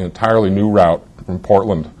an entirely new route from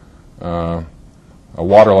Portland, a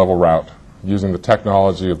water level route, using the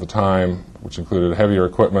technology of the time, which included heavier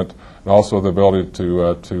equipment, and also the ability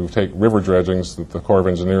to take river dredgings that the Corps of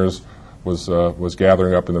Engineers was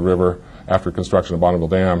gathering up in the river after construction of Bonneville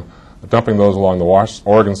Dam, dumping those along the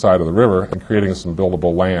Oregon side of the river and creating some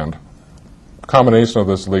buildable land. A combination of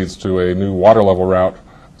this leads to a new water level route,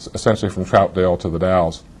 essentially from Troutdale to the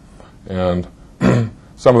Dalles. And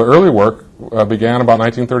some of the early work began about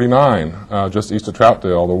 1939, just east of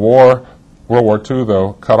Troutdale. World War II,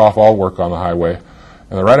 though, cut off all work on the highway.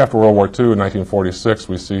 And then right after World War II, in 1946,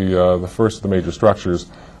 we see the first of the major structures,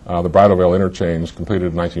 the Bridalveil Interchange,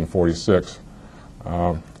 completed in 1946.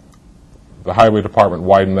 The Highway Department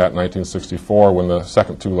widened that in 1964 when the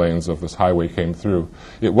second two lanes of this highway came through.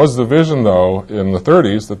 It was the vision, though, in the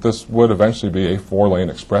 30s that this would eventually be a four-lane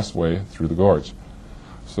expressway through the gorge.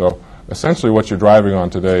 So essentially what you're driving on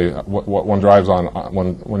today, what one drives on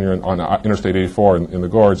when you're on Interstate 84 in the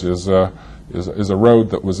gorge is a road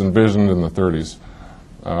that was envisioned in the 30s,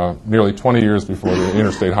 nearly 20 years before the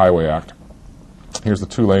Interstate Highway Act. Here's the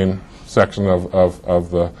two-lane section of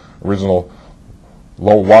the original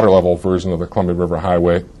low water level version of the Columbia River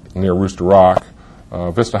Highway near Rooster Rock.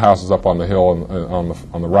 Vista House is up on the hill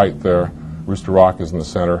on the right there. Rooster Rock is in the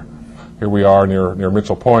center. Here we are near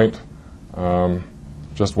Mitchell Point,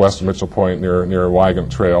 just west of Mitchell Point near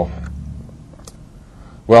Wygant Trail.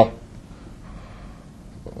 Well,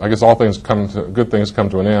 I guess good things come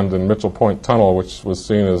to an end, and Mitchell Point Tunnel, which was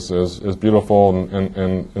seen as beautiful and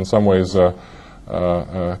in some ways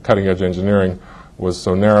cutting-edge engineering, was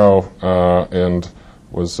so narrow and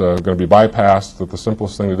was going to be bypassed that the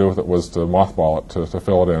simplest thing to do with it was to mothball it, to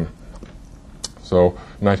fill it in. So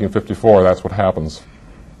in 1954, that's what happens.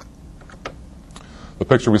 The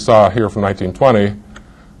picture we saw here from 1920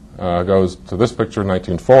 goes to this picture in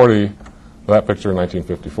 1940, that picture in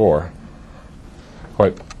 1954.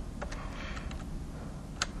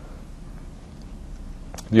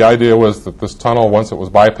 The idea was that this tunnel, once it was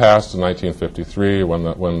bypassed in 1953, when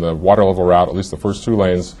the water level route, at least the first two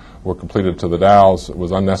lanes, were completed to the Dalles, it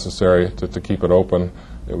was unnecessary to keep it open.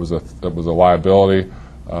 It was a liability.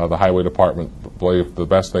 The Highway Department believed the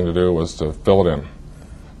best thing to do was to fill it in,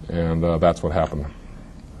 and that's what happened.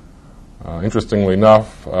 Interestingly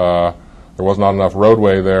enough, there was not enough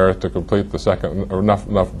roadway there to complete the second, or enough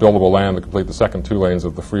buildable land to complete the second two lanes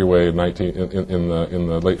of the freeway in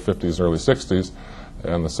the late 50s, early 60s.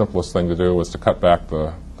 And the simplest thing to do was to cut back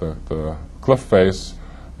the cliff face,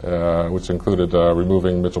 which included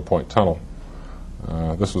removing Mitchell Point Tunnel.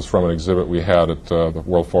 This was from an exhibit we had at the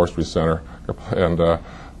World Forestry Center, and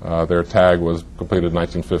their tag was completed in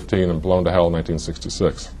 1915 and blown to hell in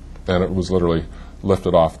 1966. And it was literally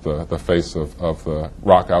lifted off the face of the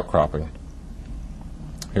rock outcropping.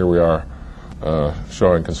 Here we are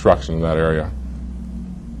showing construction in that area.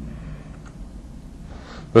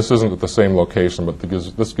 This isn't at the same location, but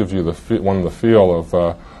this gives you the feel of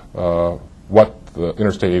what the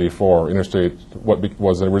Interstate 84, what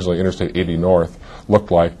was originally Interstate 80 North, looked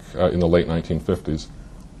like in the late 1950s.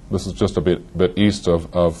 This is just a bit east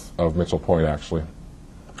of Mitchell Point, actually.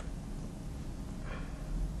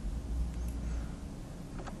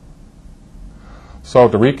 So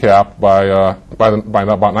to recap, by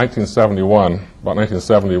about 1970, when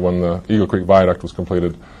the Eagle Creek Viaduct was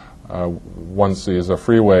completed, one sees a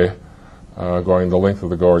freeway going the length of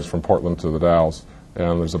the gorge from Portland to the Dalles,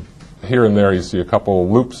 and there's here and there you see a couple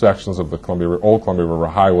loop sections of the old Columbia River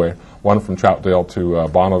Highway, one from Troutdale to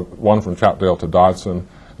one from Troutdale to Dodson,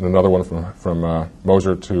 and another one from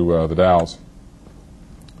Mosier to the Dalles.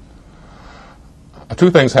 Two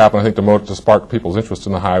things happened, I think, to spark people's interest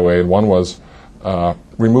in the highway, and one was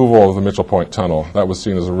removal of the Mitchell Point Tunnel. That was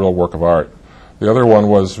seen as a real work of art. The other one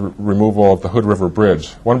was removal of the Hood River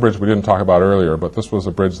Bridge. One bridge we didn't talk about earlier, but this was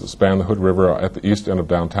a bridge that spanned the Hood River at the east end of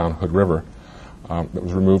downtown Hood River. It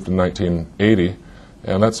was removed in 1980,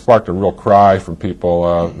 and that sparked a real cry from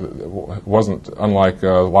people. It wasn't unlike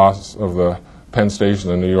the loss of the Penn Station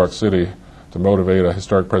in New York City to motivate a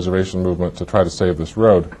historic preservation movement to try to save this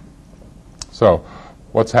road. So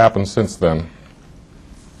what's happened since then?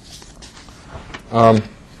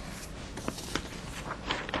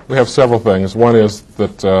 We have several things. One is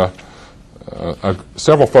that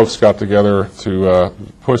several folks got together to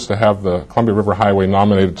push to have the Columbia River Highway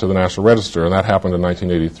nominated to the National Register, and that happened in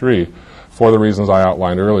 1983 for the reasons I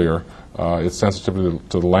outlined earlier, its sensitivity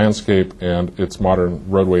to the landscape and its modern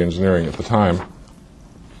roadway engineering at the time.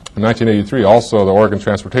 In 1983, also, the Oregon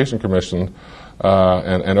Transportation Commission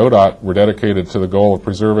and ODOT were dedicated to the goal of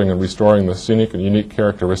preserving and restoring the scenic and unique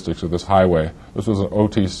characteristics of this highway. This was an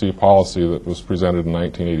OTC policy that was presented in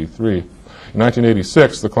 1983. In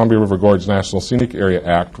 1986, the Columbia River Gorge National Scenic Area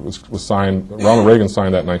Act was signed. Ronald Reagan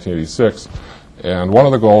signed that in 1986, and one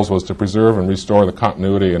of the goals was to preserve and restore the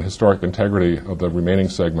continuity and historic integrity of the remaining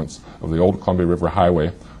segments of the old Columbia River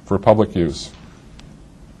Highway for public use.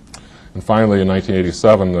 And finally, in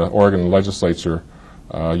 1987, the Oregon legislature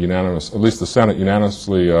at least the Senate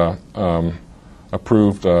unanimously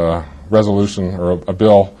approved a resolution or a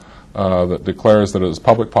bill that declares that it is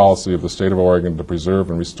public policy of the state of Oregon to preserve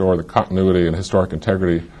and restore the continuity and historic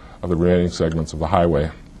integrity of the remaining segments of the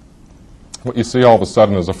highway. What you see all of a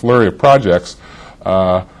sudden is a flurry of projects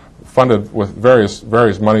funded with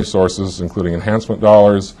various money sources, including enhancement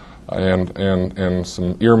dollars and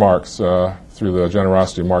some earmarks through the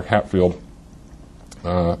generosity of Mark Hatfield,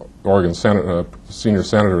 Oregon senior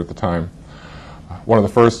senator at the time. One of the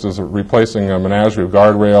first is replacing a menagerie of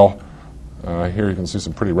guardrail. Here you can see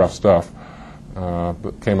some pretty rough stuff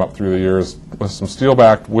that came up through the years with some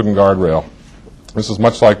steel-backed wooden guardrail. This is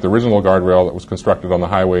much like the original guardrail that was constructed on the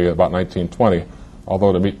highway about 1920.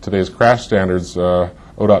 Although to meet today's crash standards,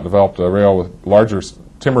 ODOT developed a rail with larger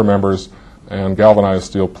timber members and galvanized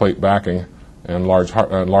steel plate backing and large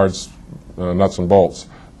nuts and bolts.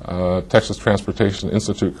 Texas Transportation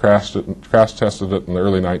Institute crash tested it in the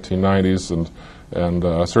early 1990s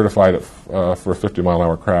and certified it for a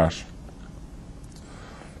 50-mile-an-hour crash.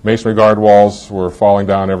 Masonry guard walls were falling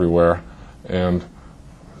down everywhere, and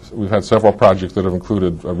we've had several projects that have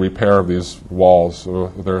included a repair of these walls. So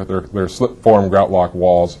they're slip-form grout lock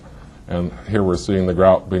walls, and here we're seeing the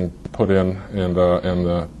grout being put in and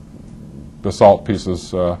the basalt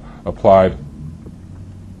pieces applied.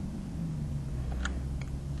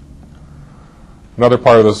 Another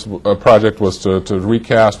part of this project was to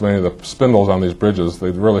recast many of the spindles on these bridges.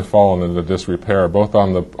 They'd really fallen into disrepair, both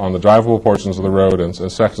on the drivable portions of the road and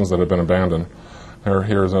sections that had been abandoned.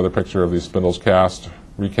 Here's another picture of these spindles cast,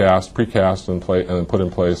 recast, precast, and then put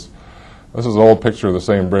in place. This is an old picture of the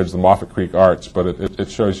same bridge, the Moffett Creek Arch, but it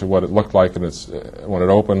shows you what it looked like when it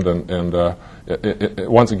opened, and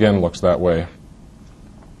it once again looks that way.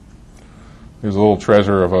 Here's a little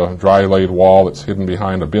treasure of a dry-laid wall that's hidden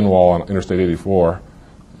behind a bin wall on Interstate 84.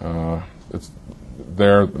 It's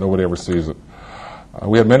there, but nobody ever sees it.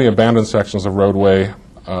 We had many abandoned sections of roadway,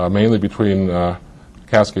 mainly between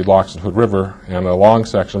Cascade Locks and Hood River, and a long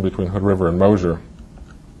section between Hood River and Mosier.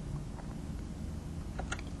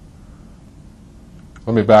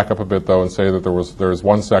 Let me back up a bit, though, and say that there is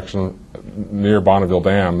one section near Bonneville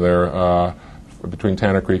Dam there between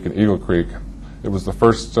Tanner Creek and Eagle Creek. It was the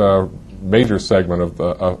first major segment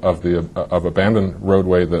of abandoned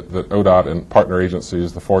roadway that ODOT and partner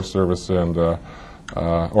agencies, the Forest Service and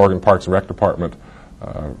Oregon Parks and Rec Department,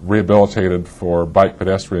 rehabilitated for bike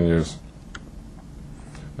pedestrian use.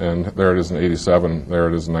 And there it is in '87. There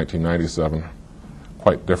it is in 1997.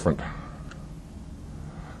 Quite different.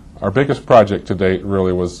 Our biggest project to date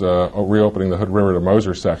really was reopening the Hood River to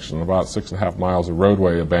Mosier section, about 6.5 miles of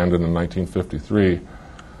roadway abandoned in 1953.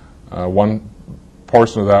 One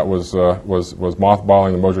portion of that was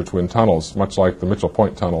mothballing the Mosier Twin Tunnels, much like the Mitchell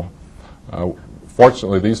Point Tunnel.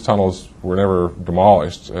 Fortunately, these tunnels were never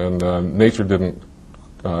demolished, and nature didn't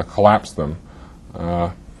collapse them.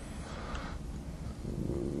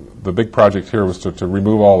 The big project here was to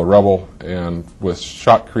remove all the rubble, and with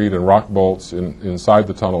shotcrete and rock bolts inside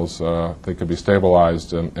the tunnels, they could be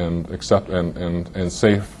stabilized and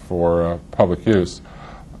safe for public use.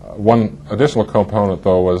 One additional component,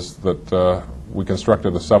 though, was that we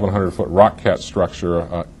constructed a 700-foot rock cat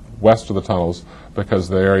structure west of the tunnels because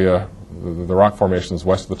the rock formations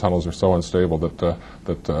west of the tunnels are so unstable that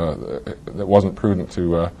it wasn't prudent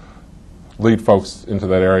to lead folks into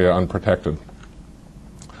that area unprotected.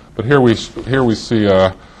 But here we see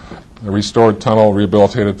a restored tunnel,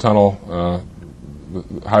 rehabilitated tunnel.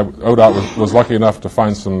 ODOT was lucky enough to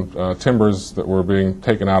find some timbers that were being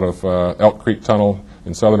taken out of Elk Creek Tunnel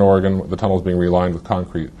in southern Oregon. The tunnel is being relined with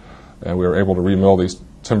concrete, and we were able to remill these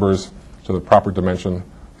timbers to the proper dimension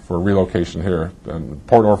for relocation here. And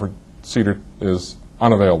Port Orford cedar is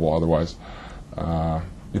unavailable otherwise.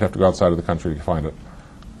 You'd have to go outside of the country to find it.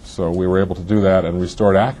 So we were able to do that and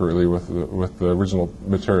restore it accurately with the original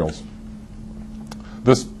materials.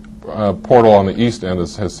 This portal on the east end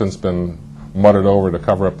has since been mudded over to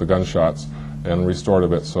cover up the gunshots. and restored a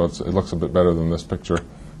bit, so it looks a bit better than this picture.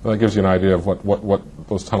 That gives you an idea of what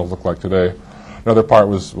those tunnels look like today. Another part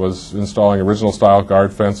was installing original style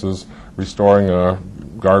guard fences, restoring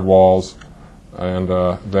guard walls, and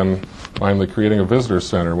then finally creating a visitor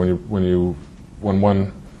center. When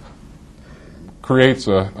one creates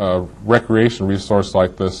a recreation resource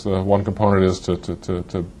like this, one component is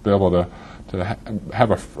to be able to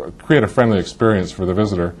create a friendly experience for the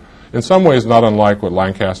visitor. In some ways, not unlike what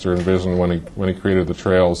Lancaster envisioned when he created the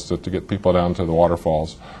trails to get people down to the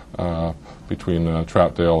waterfalls between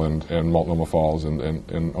Troutdale and Multnomah Falls and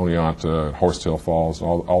Oneonta, Horsetail Falls,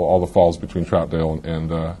 all the falls between Troutdale and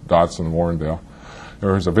Dodson and Warrendale.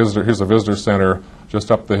 Here's a visitor center just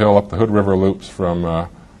up the hill, up the Hood River loops from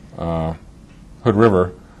Hood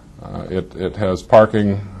River. It has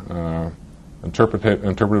parking,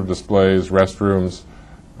 interpretive displays, restrooms.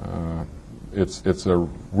 It's a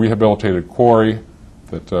rehabilitated quarry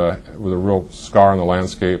that with a real scar on the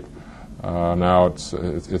landscape. Now it's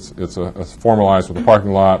formalized with a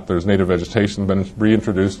parking lot. There's native vegetation been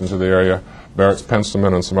reintroduced into the area, Barrett's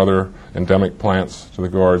penstemon and some other endemic plants to the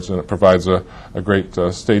gorge, and it provides a great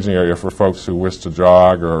staging area for folks who wish to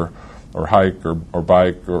jog or hike or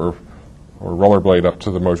bike or rollerblade up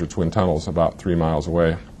to the Mosier Twin Tunnels about 3 miles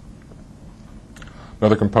away.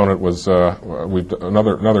 Another component was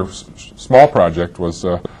another small project was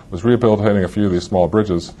rehabilitating a few of these small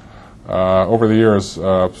bridges. Over the years,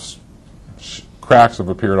 cracks have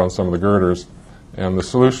appeared on some of the girders, and the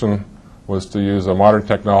solution was to use a modern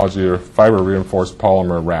technology of fiber-reinforced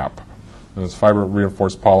polymer wrap. And it's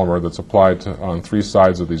fiber-reinforced polymer that's applied on 3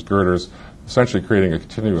 sides of these girders, essentially creating a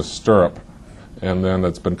continuous stirrup. And then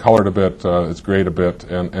it's been colored a bit, it's grayed a bit,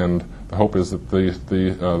 and the hope is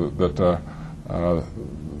that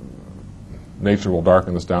nature will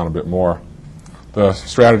darken this down a bit more. The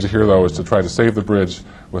strategy here, though, is to try to save the bridge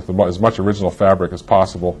with as much original fabric as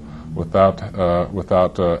possible without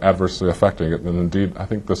adversely affecting it. And indeed, I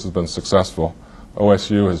think this has been successful.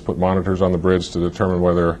 OSU has put monitors on the bridge to determine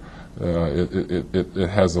whether it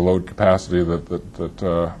has the load capacity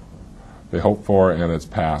that they hope for, and it's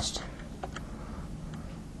passed.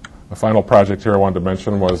 The final project here I wanted to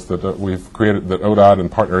mention was that ODOT and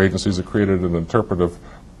partner agencies have created an interpretive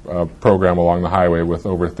program along the highway with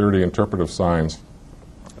over 30 interpretive signs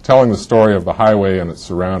telling the story of the highway and its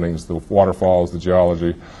surroundings, the waterfalls, the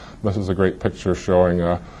geology. This is a great picture showing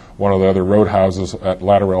one of the other roadhouses at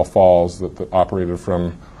Ladderell Falls that operated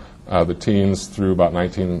from the teens through about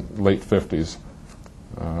late 50s.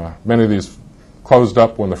 Many of these closed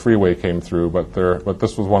up when the freeway came through, but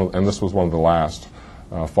this was one of the last.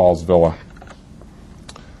 Falls Villa.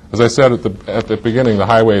 As I said at the beginning, the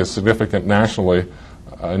highway is significant nationally.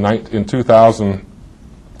 In 2000,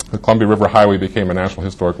 the Columbia River Highway became a National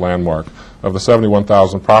Historic Landmark. Of the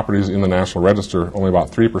 71,000 properties in the National Register, only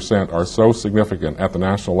about 3% are so significant at the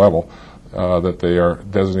national level that they are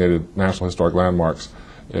designated National Historic Landmarks.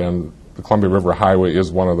 And the Columbia River Highway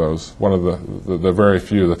is one of those, one of the very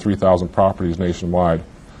few, the 3,000 properties nationwide.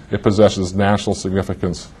 It possesses national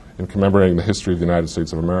significance in commemorating the history of the United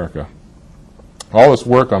States of America. All this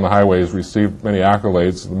work on the highway has received many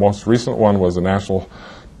accolades. The most recent one was the National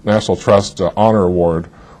Trust Honor Award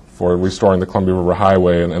for restoring the Columbia River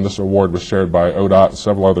Highway, and this award was shared by ODOT and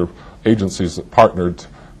several other agencies that partnered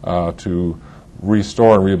to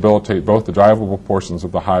restore and rehabilitate both the drivable portions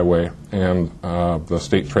of the highway and the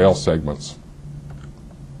state trail segments.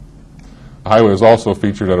 The highway was also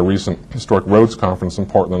featured at a recent Historic Roads Conference in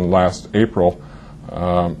Portland last April.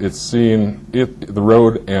 The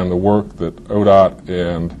road and the work that ODOT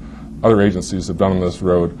and other agencies have done on this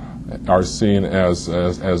road are seen as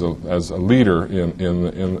a leader in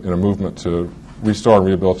a movement to restore and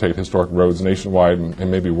rehabilitate historic roads nationwide and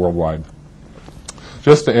maybe worldwide.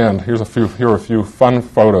 Just to end, here are a few fun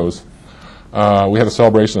photos. We had a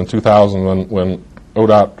celebration in 2000 when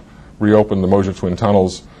ODOT reopened the Mosier Twin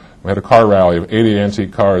Tunnels. We had a car rally of 80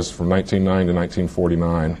 antique cars from 1909 to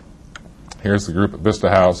 1949. Here's the group at Vista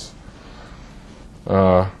House.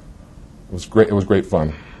 It was great. It was great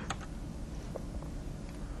fun.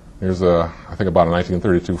 Here's I think about a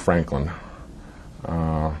 1932 Franklin.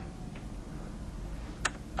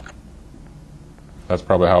 That's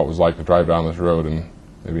probably how it was like to drive down this road in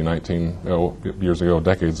maybe years ago,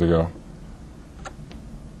 decades ago.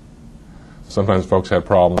 Sometimes folks had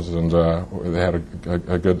problems, and they had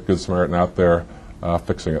a good Samaritan out there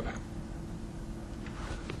fixing it.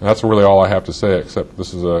 And that's really all I have to say, except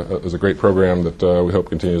this is a great program that we hope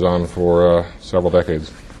continues on for several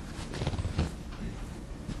decades.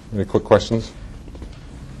 Any quick questions?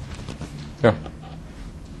 Yeah.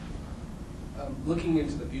 Looking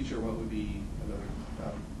into the future, what would be another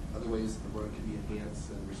other ways the road can be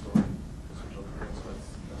enhanced and restored?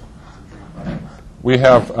 We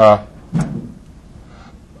have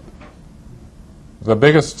the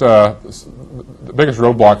biggest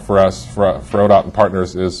roadblock for us, for ODOT and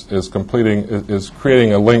partners, is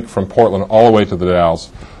creating a link from Portland all the way to the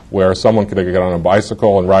Dalles, where someone could get on a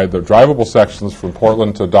bicycle and ride the drivable sections from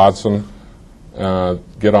Portland to Dodson,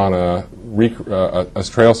 get on a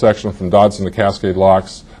trail section from Dodson to Cascade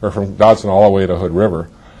Locks, or from Dodson all the way to Hood River,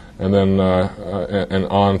 and then and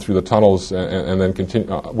on through the tunnels, and then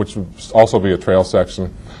continue, which would also be a trail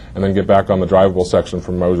section, and then get back on the drivable section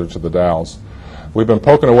from Moser to the Dalles. We've been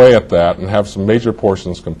poking away at that and have some major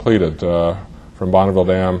portions completed, from Bonneville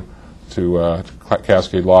Dam to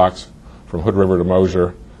Cascade Locks, from Hood River to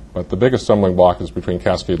Moser. But the biggest stumbling block is between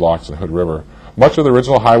Cascade Locks and Hood River. Much of the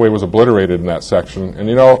original highway was obliterated in that section. And,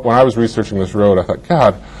 you know, when I was researching this road, I thought,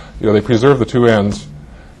 God, you know, they preserved the two ends,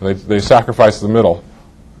 and they sacrificed the middle.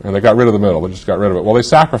 And they got rid of the middle. They just got rid of it. Well, they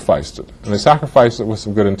sacrificed it. And they sacrificed it with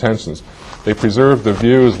some good intentions. They preserved the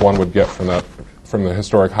views one would get from the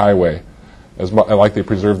historic highway, like they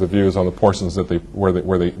preserved the views on the portions where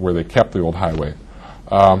they kept the old highway.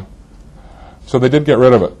 So they did get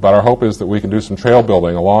rid of it, but our hope is that we can do some trail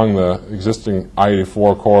building along the existing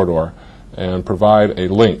I-84 corridor and provide a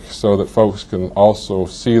link so that folks can also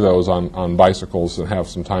see those on bicycles and have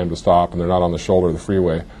some time to stop, and they're not on the shoulder of the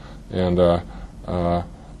freeway. And that's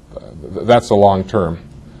the long term.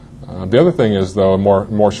 The other thing is, though,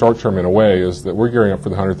 more short term in a way, is that we're gearing up for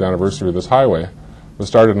the 100th anniversary of this highway. It was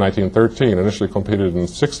started in 1913, initially completed in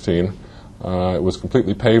 16. It was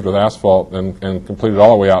completely paved with asphalt and completed all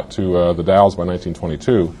the way out to the Dalles by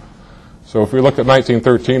 1922. So if we look at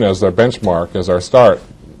 1913 as our benchmark, as our start,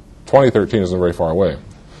 2013 isn't very far away.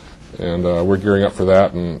 And we're gearing up for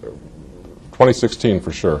that in 2016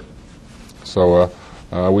 for sure. So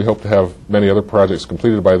we hope to have many other projects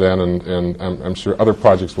completed by then, and I'm sure other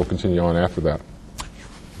projects will continue on after that.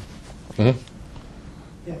 Mm-hmm.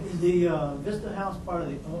 Yeah, is the Vista House part of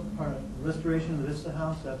the restoration of the Vista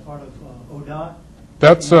House, that part of ODOT?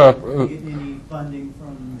 That's get any funding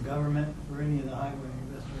from the government for any of the highway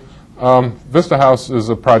restoration? Vista House is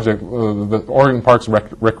a project. The Oregon Parks and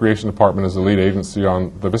Recreation Department is the lead agency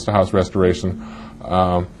on the Vista House restoration,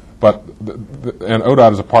 and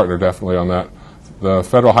ODOT is a partner definitely on that. The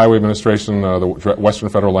Federal Highway Administration, the Western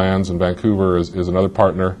Federal Lands in Vancouver is another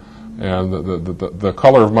partner. And the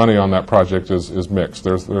color of money on that project is mixed.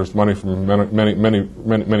 There's money from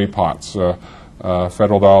many pots,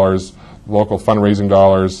 federal dollars, local fundraising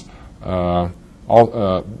dollars,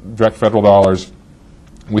 all direct federal dollars.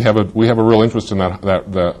 We have a real interest in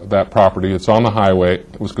that property. It's on the highway.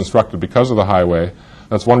 It was constructed because of the highway.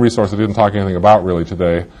 That's one resource I didn't talk anything about really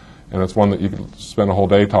today, and it's one that you could spend a whole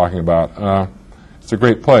day talking about. It's a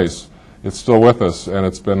great place. It's still with us, and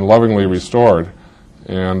it's been lovingly restored.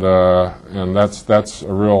 And that's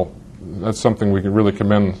something we can really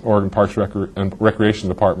commend Oregon Parks and Recreation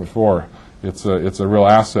Department for. It's a real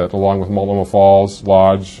asset, along with Multnomah Falls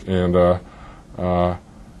Lodge, and well,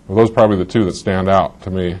 those are probably the two that stand out to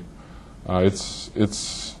me. It's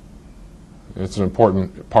an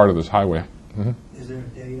important part of this highway. Mm-hmm. Is there a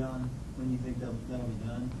date on when you think that'll be done?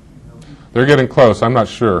 They're getting close. I'm not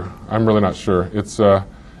sure. I'm really not sure.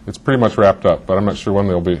 It's pretty much wrapped up, but I'm not sure when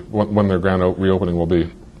they'll be, when their grand reopening will be.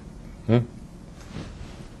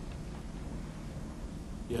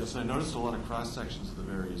 Yes, I noticed a lot of cross sections of the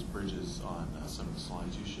various bridges on some of the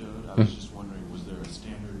slides you showed. I was just wondering, was there a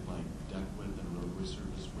standard deck width and roadway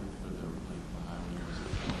surface width for the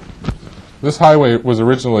highway? This highway was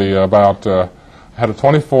originally had a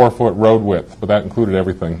 24-foot road width, but that included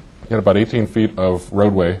everything. It had about 18 feet of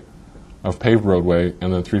roadway, of paved roadway,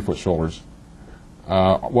 and then 3-foot shoulders.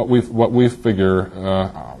 What we figure,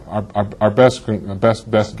 our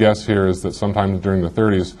best guess here is that sometime during the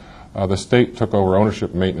 30s, the state took over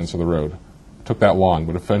ownership and maintenance of the road. It took that long,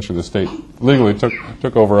 but eventually the state legally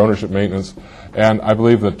took over ownership maintenance, and I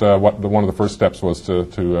believe that one of the first steps was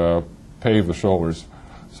to pave the shoulders.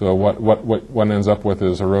 So what one ends up with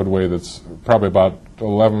is a roadway that's probably about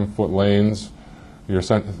 11-foot lanes. The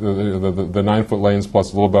 9-foot lanes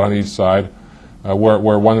plus a little bit on each side.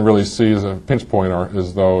 Where one really sees a pinch point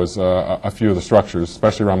is a few of the structures,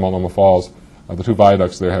 especially around Multnomah Falls. The two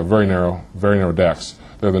viaducts there have very narrow decks.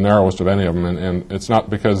 They're the narrowest of any of them, and it's not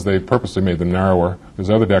because they purposely made them narrower, because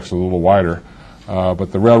the other decks are a little wider.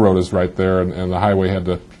 But the railroad is right there, and the highway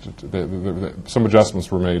had some adjustments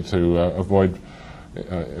were made to avoid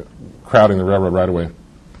crowding the railroad right away.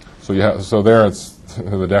 So there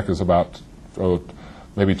the deck is about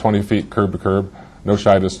maybe 20 feet curb to curb, no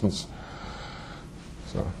shy distance.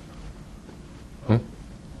 So,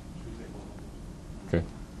 okay.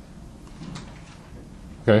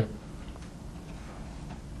 Okay?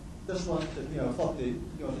 Just want to, I thought the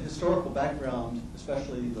historical background,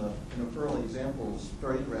 especially the early examples,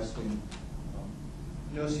 very interesting.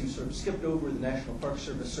 Notice you sort of skipped over the National Park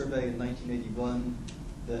Service survey in 1981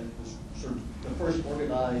 that was sort of the first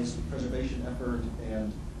organized preservation effort,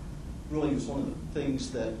 and really was one of the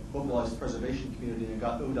things that mobilized the preservation community and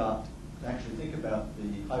got ODOT to actually think about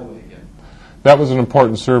the highway again. That was an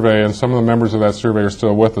important survey, and some of the members of that survey are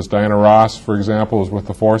still with us. Diana Ross, for example, is with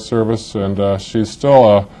the Forest Service, and she's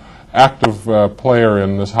still an active player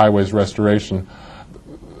in this highways restoration.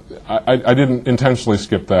 I didn't intentionally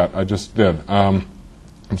skip that. I just did.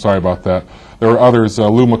 I'm sorry about that. There were others.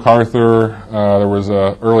 Lou MacArthur. There was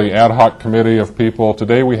an early ad hoc committee of people.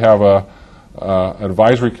 Today we have an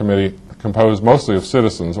advisory committee composed mostly of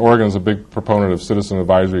citizens. Oregon's a big proponent of citizen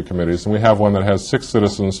advisory committees, and we have one that has 6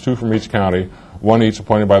 citizens, 2 from each county, 1 each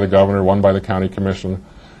appointed by the governor, 1 by the county commission,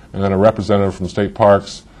 and then a representative from state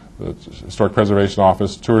parks, the Historic Preservation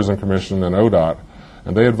Office, Tourism Commission, and ODOT.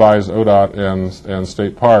 And they advise ODOT and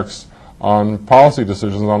state parks on policy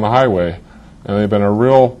decisions on the highway. And they've been a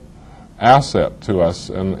real asset to us,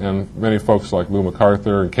 and many folks like Lou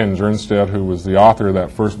MacArthur and Ken Jernstedt, who was the author of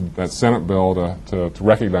that Senate bill to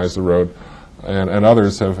recognize the road, and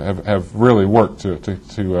others have really worked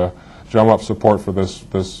to drum up support for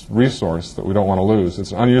this resource that we don't want to lose.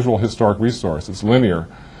 It's an unusual historic resource. It's linear.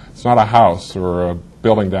 It's not a house or a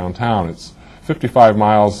building downtown. It's 55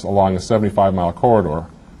 miles along a 75-mile corridor,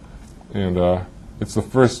 and it's the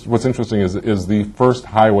first. What's interesting is the first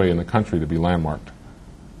highway in the country to be landmarked.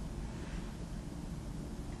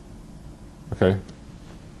 Okay.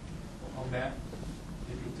 On that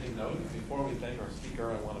interesting note, before we thank our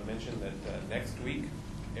speaker, I want to mention that next week,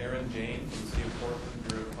 Aaron Jane from the City of Portland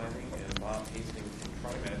Bureau of Planning and Bob Hastings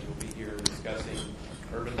from TriMet will be here discussing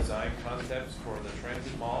urban design concepts for the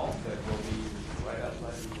transit mall that will be right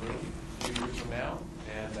outside the room a few years from now.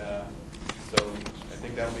 And so I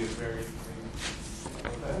think that will be a very interesting.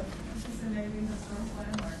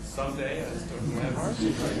 Someday a historical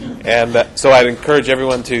landmark. And so I'd encourage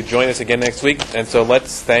everyone to join us again next week. And so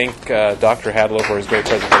let's thank Dr. Hadlow for his great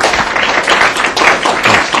presentation.